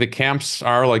I think the camps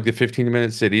are like the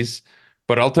 15-minute cities.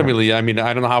 But ultimately, I mean,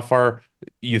 I don't know how far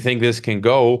you think this can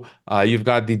go. You've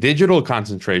got the digital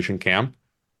concentration camp,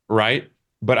 right?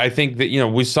 But I think that,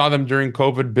 we saw them during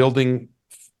COVID building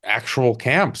actual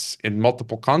camps in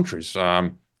multiple countries.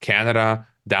 Canada,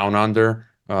 down under,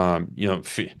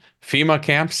 FEMA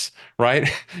camps, right?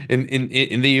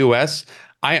 in the US.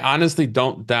 I honestly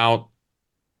don't doubt,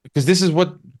 because this is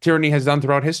what tyranny has done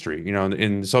throughout history,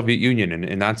 in the Soviet Union,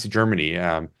 in Nazi Germany,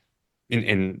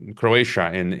 in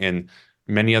Croatia, in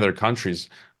many other countries.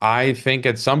 I think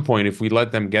at some point, if we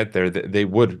let them get there, they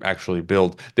would actually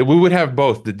build, that we would have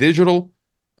both the digital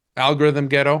algorithm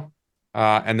ghetto,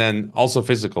 and then also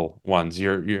physical ones.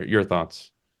 Your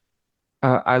thoughts?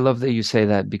 I love that you say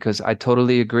that because I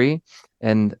totally agree.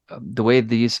 And the way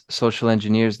these social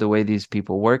engineers, the way these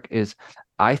people work is,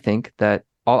 I think that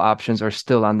all options are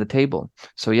still on the table.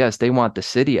 So yes, they want the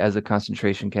city as a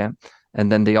concentration camp,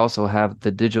 and then they also have the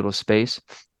digital space.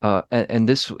 And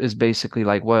this is basically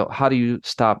like, well, how do you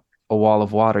stop a wall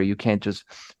of water? You can't just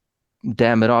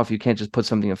dam it off. You can't just put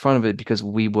something in front of it because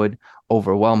we would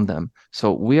overwhelm them.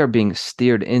 So we are being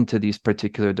steered into these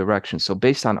particular directions. So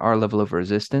based on our level of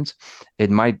resistance, it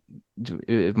might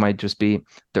just be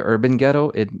the urban ghetto.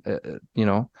 In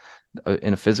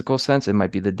a physical sense, it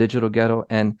might be the digital ghetto.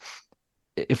 And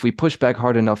if we push back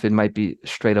hard enough, it might be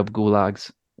straight up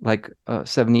gulags like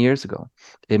 70 years ago.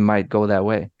 It might go that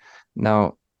way.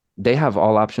 Now, they have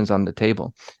all options on the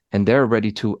table, and they're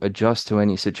ready to adjust to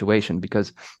any situation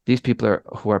because these people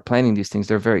who are planning these things,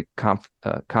 they're very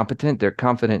competent. They're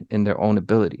confident in their own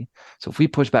ability. So if we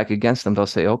push back against them, they'll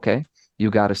say, okay, you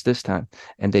got us this time.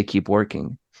 And they keep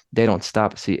working. They don't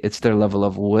stop. See, it's their level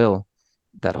of will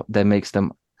that makes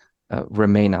them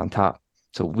remain on top.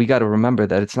 So we got to remember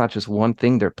that it's not just one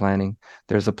thing they're planning.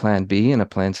 There's a plan B and a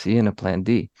plan C and a plan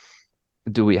D.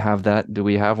 Do we have that? Do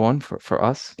we have one for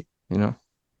us?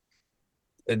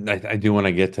 And I do want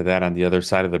to get to that on the other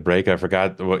side of the break. I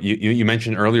forgot what you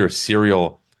mentioned earlier,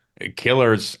 serial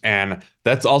killers, and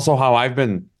that's also how I've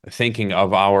been thinking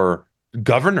of our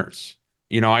governors.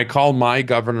 I call my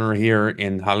governor here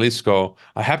in Jalisco.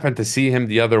 I happened to see him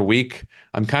the other week.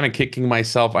 I'm kind of kicking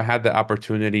myself. I had the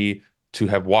opportunity to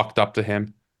have walked up to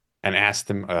him and asked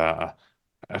him a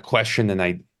question, and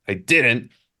I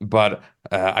didn't. But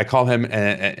I call him,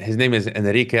 his name is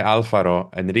Enrique Adolfo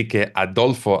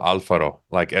Alfaro,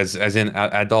 like as in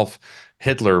Adolf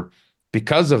Hitler,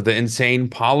 because of the insane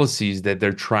policies that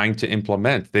they're trying to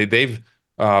implement. They've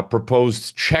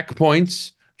proposed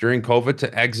checkpoints during COVID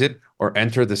to exit or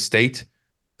enter the state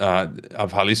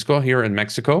of Jalisco here in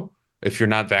Mexico if you're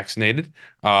not vaccinated.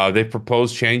 They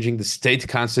proposed changing the state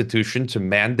constitution to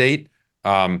mandate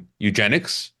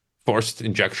eugenics, forced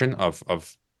injection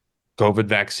of COVID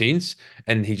vaccines,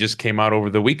 and he just came out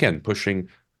over the weekend pushing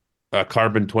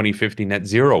carbon 2050 net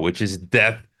zero, which is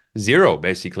death zero,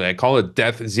 basically. I call it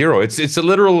death zero. It's a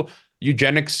literal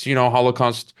eugenics,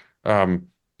 Holocaust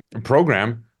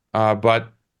program.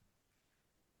 But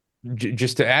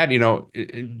just to add,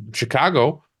 in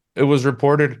Chicago, it was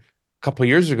reported a couple of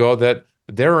years ago that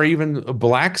there are even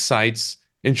black sites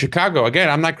in Chicago. Again,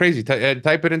 I'm not crazy.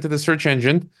 Type it into the search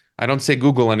engine. I don't say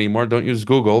Google anymore. Don't use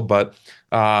Google. But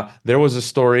there was a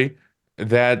story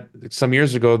that some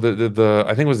years ago, the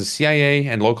I think it was the CIA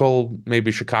and local,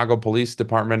 maybe Chicago Police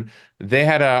Department, they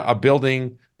had a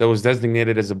building that was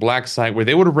designated as a black site where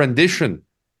they would rendition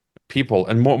people,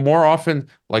 and more often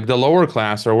like the lower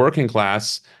class or working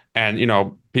class, and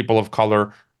people of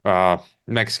color,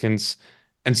 Mexicans,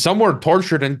 and some were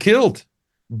tortured and killed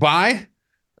by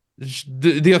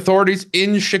the authorities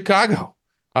in Chicago.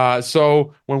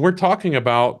 So when we're talking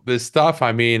about this stuff,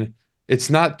 I mean, it's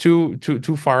not too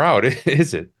far out,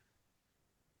 is it?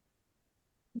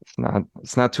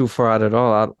 It's not too far out at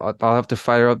all. I'll have to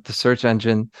fire up the search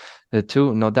engine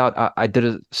too, no doubt. I did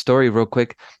a story real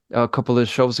quick a couple of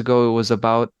shows ago. It was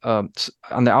about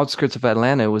on the outskirts of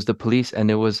Atlanta. It was the police, and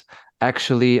it was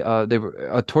actually they were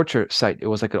a torture site. It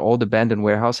was like an old abandoned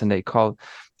warehouse, and they called,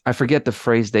 I forget the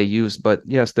phrase they used, but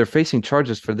yes, they're facing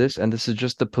charges for this, and this is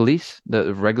just the police,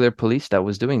 the regular police that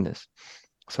was doing this.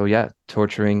 So yeah,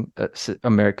 torturing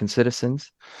American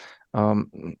citizens.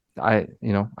 I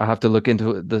have to look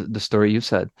into the story you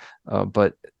said,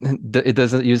 but it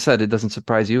doesn't. You said it doesn't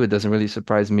surprise you. It doesn't really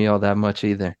surprise me all that much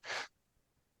either.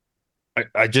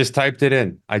 I just typed it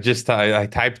in. I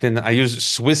typed in. I used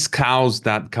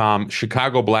SwissCows.com,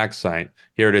 Chicago black site.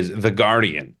 Here it is, The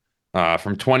Guardian,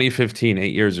 from 2015,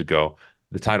 8 years ago.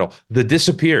 The title: The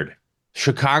Disappeared.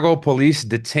 Chicago police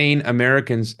detain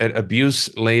Americans at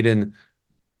abuse-laden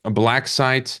black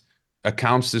site.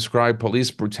 Accounts describe police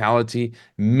brutality,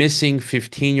 missing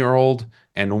 15-year-old,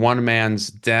 and one man's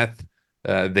death.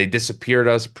 They disappeared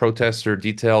us. Protester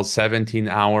details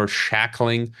 17-hour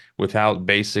shackling without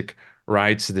basic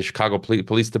rights. The Chicago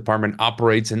Police Department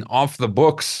operates an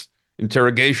off-the-books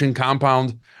interrogation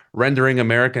compound, rendering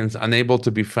Americans unable to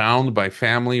be found by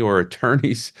family or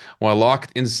attorneys while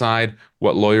locked inside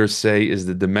what lawyers say is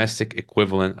the domestic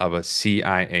equivalent of a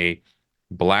CIA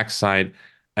black site.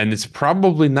 And it's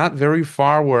probably not very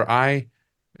far where I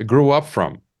grew up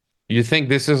from. You think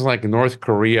this is like North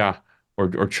Korea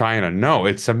or China? No,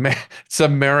 it's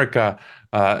America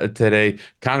today.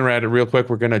 Konrad, real quick,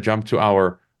 we're going to jump to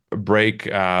our break.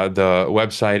 The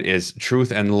website is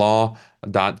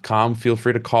truthandlaw.com. Feel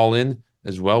free to call in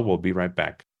as well. We'll be right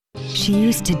back. She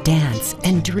used to dance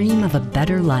and dream of a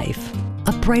better life,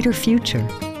 a brighter future.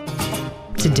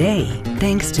 Today,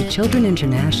 thanks to Children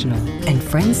International and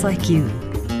friends like you,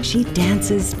 she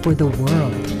dances for the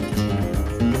world.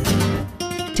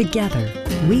 Together,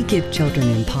 we give children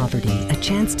in poverty a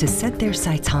chance to set their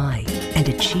sights high and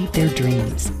achieve their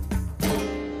dreams.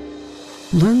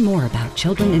 Learn more about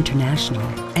Children International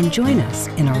and join us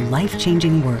in our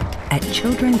life-changing work at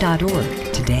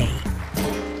children.org today.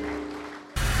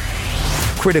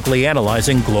 Critically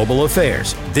analyzing global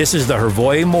affairs. This is the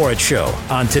Hrvoje Morić Show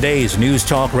on today's News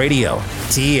Talk Radio,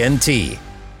 TNT.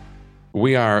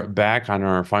 We are back on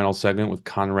our final segment with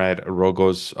Konrad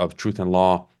Rogoz of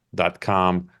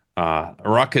truthandlaw.com.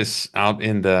 Ruckus out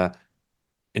in the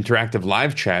interactive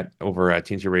live chat over at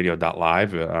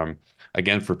tntradio.live.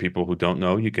 Again, for people who don't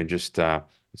know, you can just,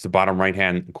 it's the bottom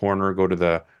right-hand corner, go to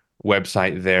the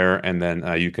website there, and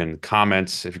then you can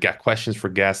comment. If you got questions for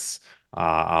guests,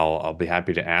 I'll be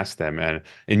happy to ask them. And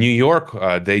in New York,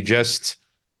 they just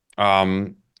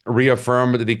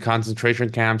reaffirmed the concentration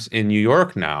camps in New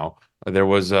York now. There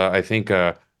was, I think,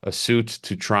 a suit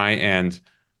to try and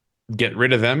get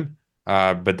rid of them,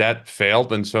 but that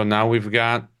failed. And so now we've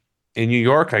got, in New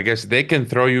York, I guess they can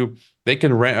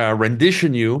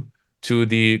rendition you to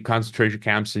the concentration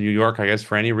camps in New York, I guess,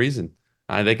 for any reason.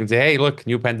 They can say, hey, look,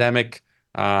 new pandemic.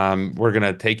 We're going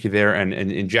to take you there and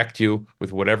inject you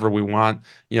with whatever we want.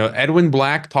 Edwin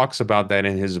Black talks about that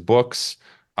in his books,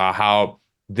 how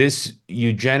this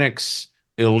eugenics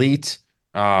elite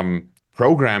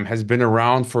program has been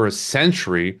around for a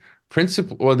century,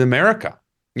 principally in America.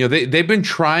 They've been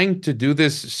trying to do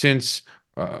this since,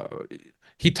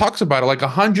 he talks about it like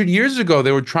 100 years ago.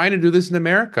 They were trying to do this in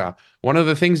America. One of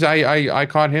the things I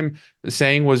caught him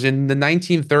saying was in the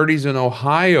 1930s in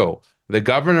Ohio, the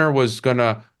governor was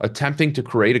attempting to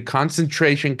create a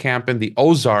concentration camp in the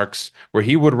Ozarks where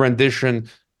he would rendition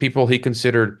people he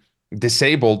considered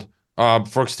disabled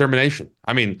for extermination.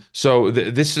 I mean, so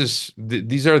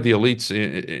these are the elites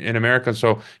in America.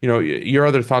 So, your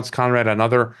other thoughts, Konrad, on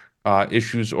other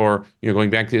issues, or going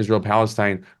back to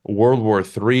Israel-Palestine, World War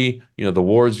III, the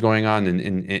wars going on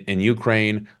in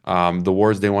Ukraine, the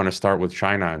wars they want to start with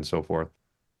China and so forth.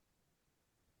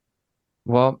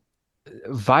 Well,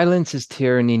 violence is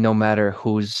tyranny no matter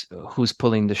who's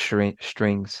pulling the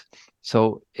strings.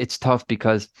 So it's tough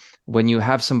because when you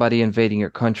have somebody invading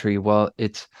your country, well,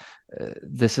 it's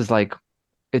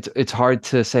hard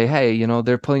to say, hey,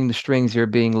 they're pulling the strings, you're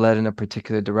being led in a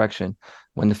particular direction.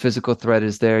 When the physical threat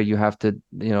is there, you have to,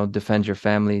 defend your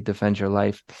family, defend your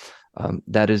life.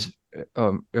 That is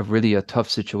really a tough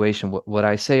situation. What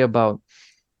I say about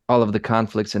all of the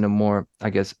conflicts in a more, I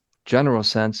guess, general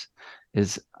sense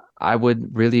is I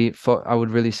would really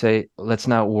say, let's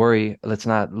not worry. Let's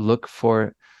not look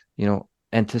for,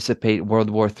 anticipate World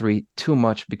War III too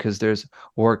much because there's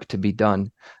work to be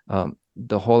done.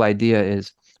 The whole idea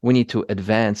is we need to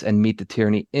advance and meet the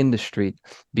tyranny in the street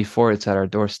before it's at our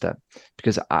doorstep.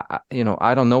 Because I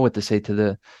don't know what to say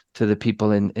to the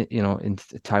people in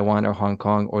Taiwan or Hong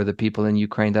Kong, or the people in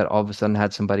Ukraine that all of a sudden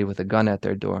had somebody with a gun at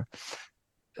their door.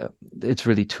 It's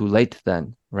really too late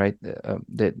then, right?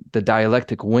 The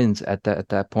dialectic wins at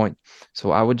that point.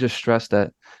 So I would just stress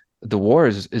that the war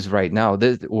is right now.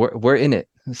 We're in it.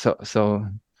 So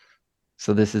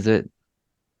this is it.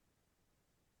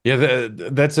 Yeah,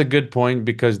 that's a good point,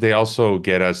 because they also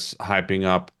get us hyping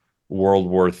up World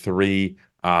War III,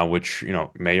 which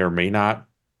may or may not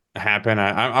happen.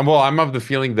 I'm of the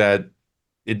feeling that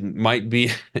it might be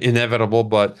inevitable,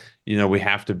 but we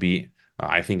have to be,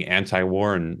 I think,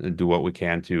 anti-war and do what we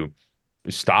can to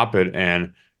stop it.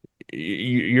 And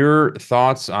your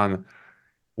thoughts on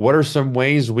what are some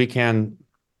ways we can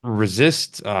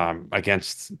resist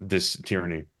against this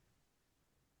tyranny?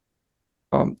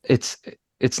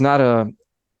 It's not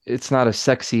a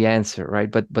sexy answer, right?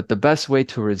 But the best way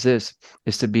to resist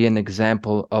is to be an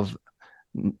example of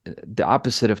the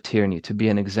opposite of tyranny, to be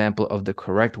an example of the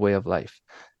correct way of life.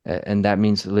 And that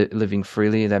means living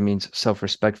freely. That means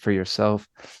self-respect for yourself,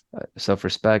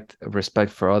 self-respect,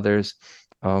 respect for others.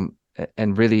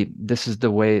 And really, this is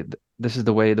the way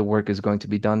the work is going to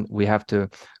be done. We have to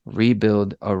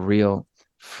rebuild a real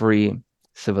free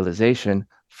civilization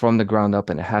from the ground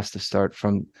up, and it has to start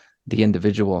from the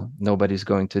individual. Nobody's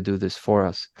going to do this for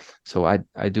us. So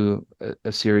I do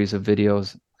a series of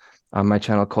videos on my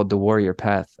channel called The Warrior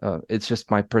Path. It's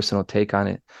just my personal take on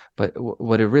it. But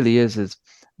what it really is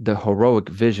the heroic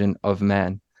vision of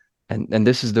man. And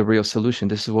this is the real solution.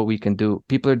 This is what we can do.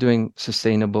 People are doing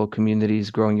sustainable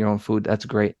communities, growing your own food. That's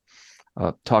great.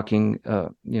 Talking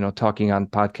on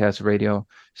podcast, radio,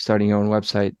 starting your own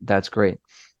website. That's great.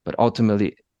 But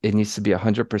ultimately, it needs to be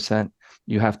 100%.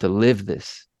 You have to live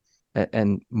this.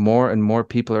 And more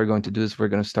people are going to do this. We're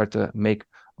going to start to make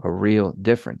a real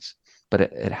difference.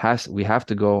 But we have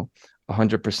to go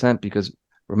 100%, because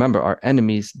remember, our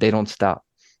enemies, they don't stop.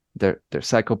 They're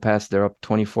psychopaths. They're up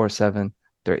 24/7.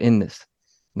 They're in this.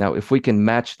 Now, if we can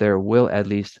match their will, at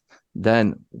least,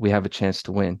 then we have a chance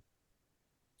to win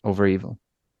over evil.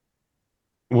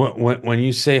 When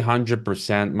you say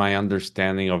 100%, my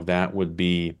understanding of that would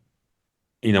be,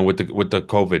 with the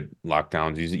COVID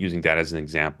lockdowns, using that as an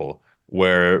example,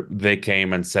 where they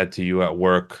came and said to you at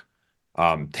work,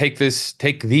 take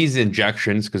these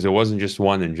injections, because it wasn't just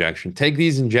one injection. Take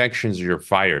these injections or you're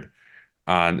fired.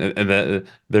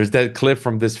 There's that clip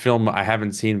from this film I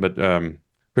haven't seen, but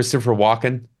Christopher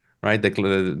Walken, right? The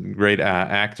great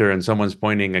actor, and someone's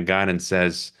pointing a gun and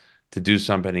says to do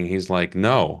something. And he's like,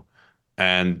 no.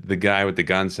 And the guy with the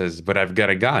gun says, but I've got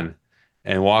a gun.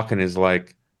 And Walken is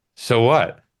like, so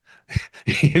what?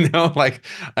 Like,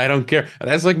 I don't care.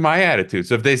 That's like my attitude.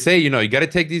 So if they say, you got to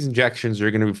take these injections or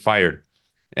you're going to be fired,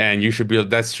 and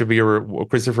that should be your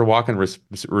Christopher Walken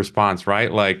response,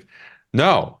 right? Like,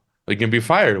 no, you can be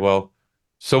fired. Well,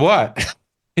 so what?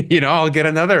 I'll get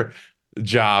another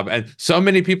job. And so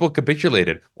many people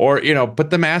capitulated, or, put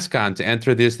the mask on to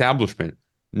enter the establishment.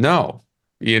 No,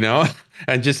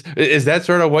 and just, is that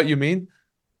sort of what you mean?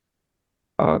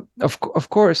 Of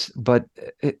course, but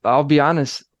I'll be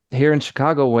honest. Here in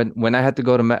Chicago, when I had to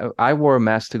go I wore a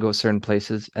mask to go certain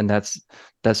places, and that's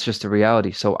just a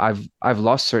reality. So I've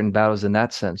lost certain battles in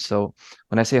that sense. So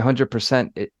when I say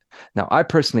 100%, now I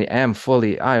personally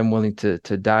I am willing to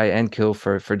die and kill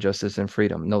for justice and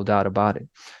freedom, no doubt about it.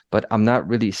 But I'm not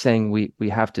really saying we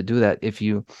have to do that. If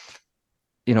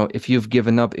if you've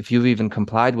given up, if you've even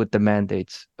complied with the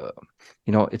mandates,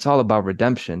 it's all about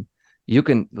redemption. You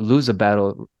can lose a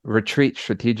battle, retreat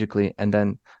strategically, and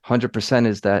then 100%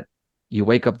 is that you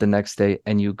wake up the next day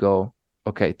and you go,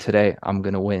 okay, today I'm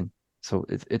going to win. So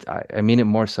I mean it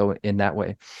more so in that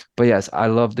way. But yes, I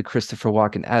love the Christopher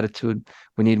Walken attitude.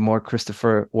 We need more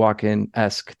Christopher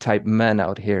Walken-esque type men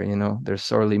out here. They're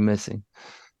sorely missing.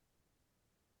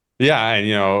 Yeah,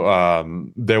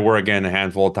 and there were, again, a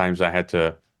handful of times I had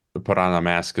to put on a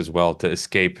mask as well to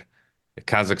escape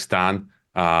Kazakhstan.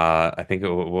 I think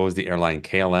what was the airline?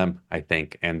 KLM, I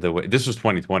think. And this was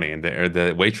 2020, and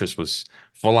the waitress was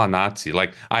full on Nazi.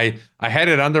 Like, I had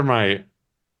it under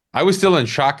I was still in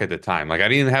shock at the time. Like, I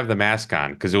didn't even have the mask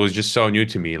on because it was just so new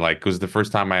to me. Like, it was the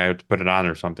first time I had to put it on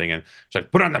or something. And she's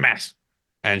like, put on the mask.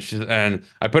 And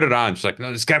I put it on. She's like,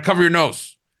 no, it's got to cover your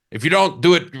nose. If you don't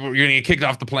do it, you're going to get kicked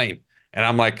off the plane. And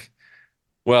I'm like,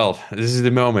 well, this is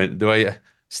the moment. Do I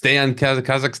stay on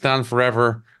Kazakhstan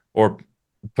forever, or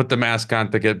put the mask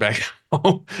on to get back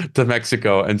home to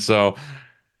Mexico? And so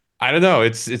I don't know.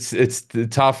 It's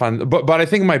tough on, but I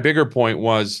think my bigger point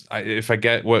was, if I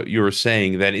get what you were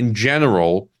saying, that in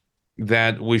general,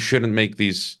 that we shouldn't make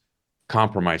these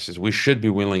compromises. We should be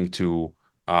willing to,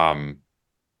 um,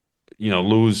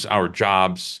 lose our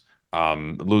jobs,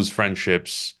 lose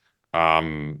friendships,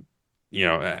 um,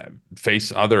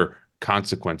 face other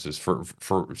consequences for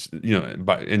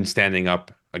but in standing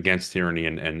up against tyranny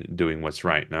and doing what's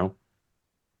right. No.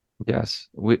 Yes,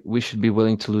 we should be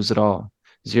willing to lose it all.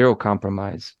 Zero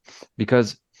compromise.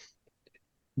 Because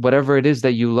whatever it is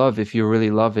that you love, if you really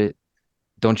love it,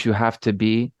 don't you have to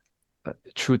be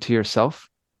true to yourself?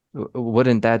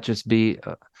 Wouldn't that just be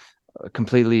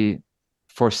completely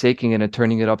forsaking it and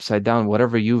turning it upside down?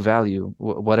 Whatever you value,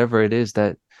 whatever it is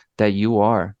that you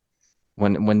are,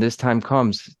 when this time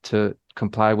comes to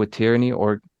comply with tyranny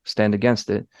or stand against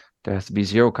it, there has to be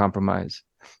zero compromise.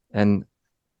 And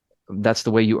that's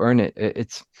the way you earn it.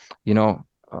 It's, you know,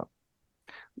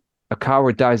 a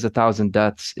coward dies 1,000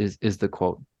 deaths is the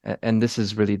quote. And this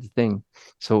is really the thing.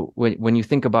 So when you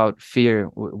think about fear,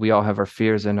 we all have our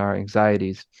fears and our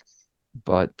anxieties,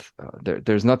 but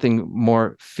there's nothing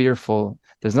more fearful.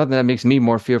 There's nothing that makes me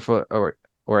more fearful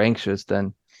or anxious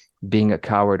than being a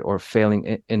coward or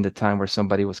failing in the time where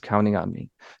somebody was counting on me.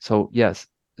 So yes,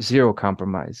 zero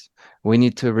compromise. We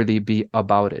need to really be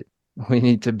about it. We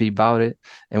need to be about it,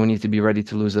 and we need to be ready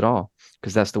to lose it all,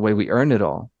 because that's the way we earn it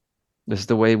all. This is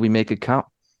the way we make it count.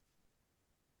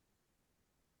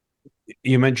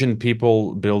 You mentioned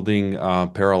people building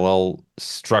parallel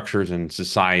structures and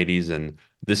societies, and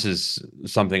this is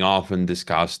something often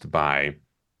discussed by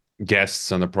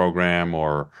guests on the program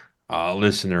or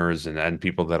listeners and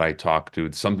people that I talk to.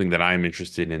 It's something that I'm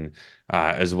interested in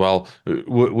as well.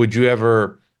 Would you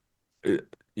ever,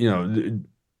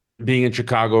 being in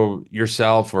Chicago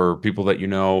yourself or people that you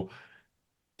know,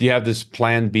 do you have this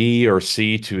plan B or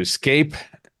C to escape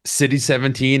City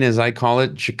 17, as I call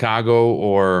it, Chicago,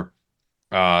 or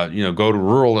go to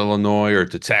rural Illinois or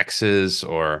to Texas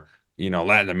or,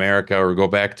 Latin America, or go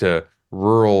back to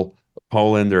rural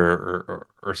Poland or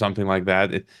something like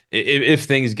that if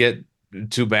things get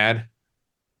too bad?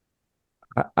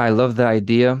 I love the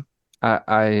idea.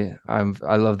 I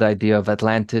love the idea of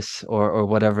Atlantis or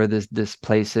whatever this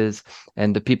place is,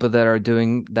 and the people that are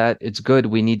doing that, it's good.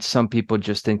 We need some people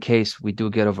just in case we do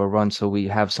get overrun, so we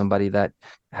have somebody that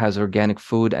has organic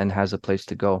food and has a place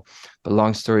to go. But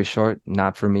long story short,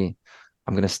 not for me.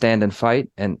 I'm gonna stand and fight,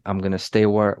 and I'm gonna stay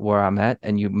where I'm at.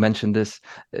 And you mentioned this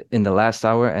in the last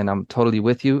hour, and I'm totally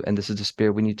with you. And this is the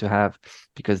spirit we need to have,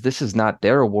 because this is not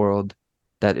their world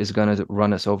that is going to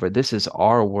run us over. This is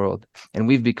our world, and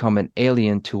we've become an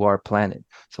alien to our planet.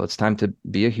 So it's time to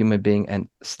be a human being and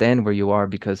stand where you are,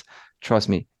 because trust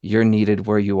me, you're needed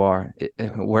where you are.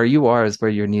 Where you are is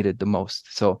where you're needed the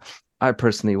most. So I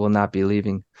personally will not be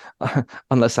leaving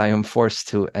unless I am forced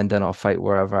to, and then I'll fight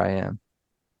wherever I am.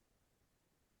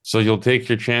 So you'll take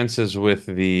your chances with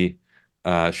the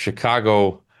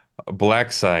Chicago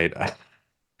black side.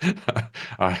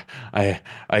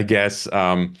 I guess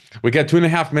we got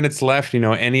 2.5 minutes left.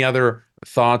 Any other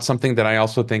thoughts? Something that I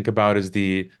also think about is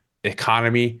the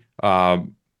economy.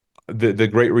 The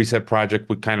Great Reset Project,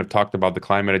 we kind of talked about the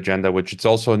climate agenda, which it's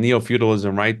also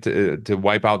neo-feudalism, right? To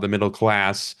wipe out the middle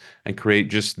class and create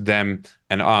just them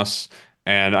and us.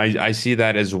 And I see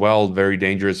that as well very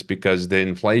dangerous, because the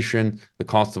inflation, the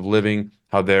cost of living,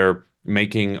 how they're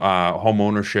making home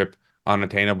ownership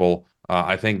unattainable.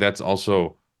 I think that's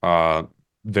also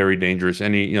very dangerous.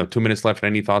 2 minutes left.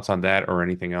 Any thoughts on that or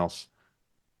anything else?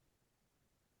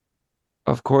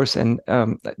 Of course, and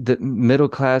the middle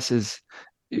class is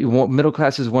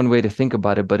one way to think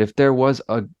about it. But if there was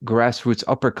a grassroots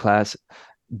upper class,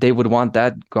 they would want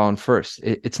that gone first.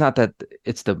 It's not that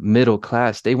it's the middle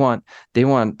class. They want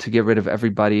to get rid of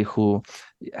everybody who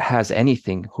has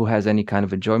anything, who has any kind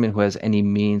of enjoyment, who has any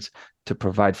means to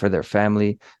provide for their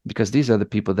family, because these are the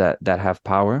people that have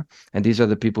power, and these are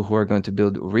the people who are going to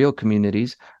build real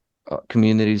communities,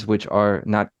 communities which are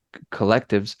not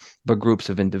collectives but groups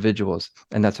of individuals.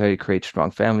 And that's how you create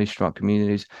strong families, strong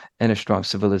communities, and a strong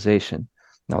civilization.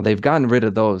 Now they've gotten rid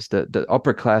of those. The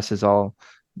upper class is all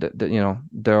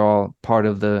they're all part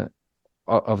of the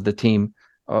team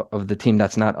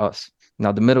that's not us.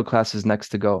 Now the middle class is next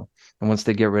to go, and once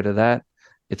they get rid of that,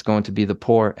 it's going to be the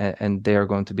poor, and they are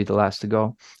going to be the last to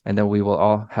go, and then we will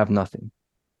all have nothing.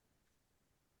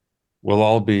 We'll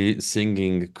all be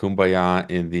singing Kumbaya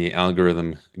in the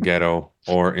algorithm ghetto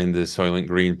or in the Soylent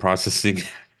Green processing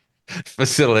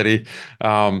facility.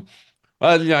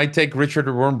 I take Richard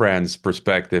Wurmbrand's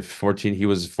perspective. He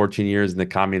was 14 years in the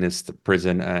communist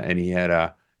prison, and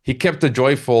he kept a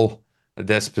joyful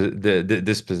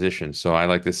disposition. So I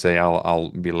like to say I'll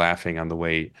be laughing on the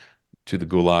way to the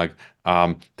gulag.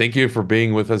 Thank you for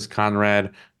being with us,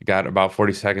 Konrad. You got about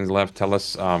 40 seconds left. Tell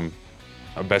us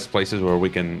best places where we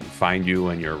can find you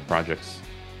and your projects.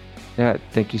 Yeah,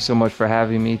 thank you so much for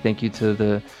having me. Thank you to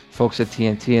the folks at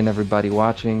TNT and everybody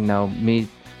watching. Now,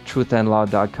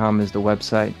 truthandlaw.com is the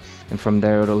website, and from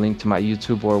there it'll link to my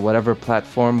YouTube or whatever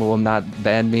platform will not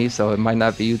ban me, so it might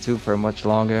not be YouTube for much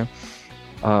longer.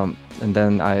 And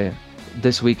then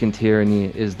This Week in Tyranny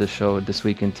is the show,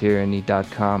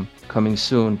 thisweekintyranny.com, coming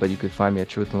soon, but you could find me at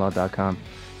truthandlaw.com.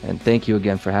 And thank you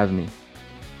again for having me.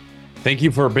 Thank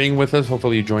you for being with us.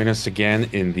 Hopefully you join us again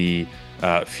in the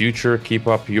future. Keep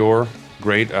up your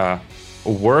great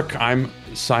work. I'm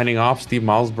signing off. Steve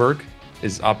Malzberg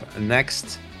is up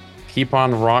next. Keep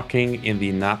on rocking in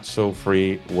the not so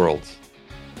free world.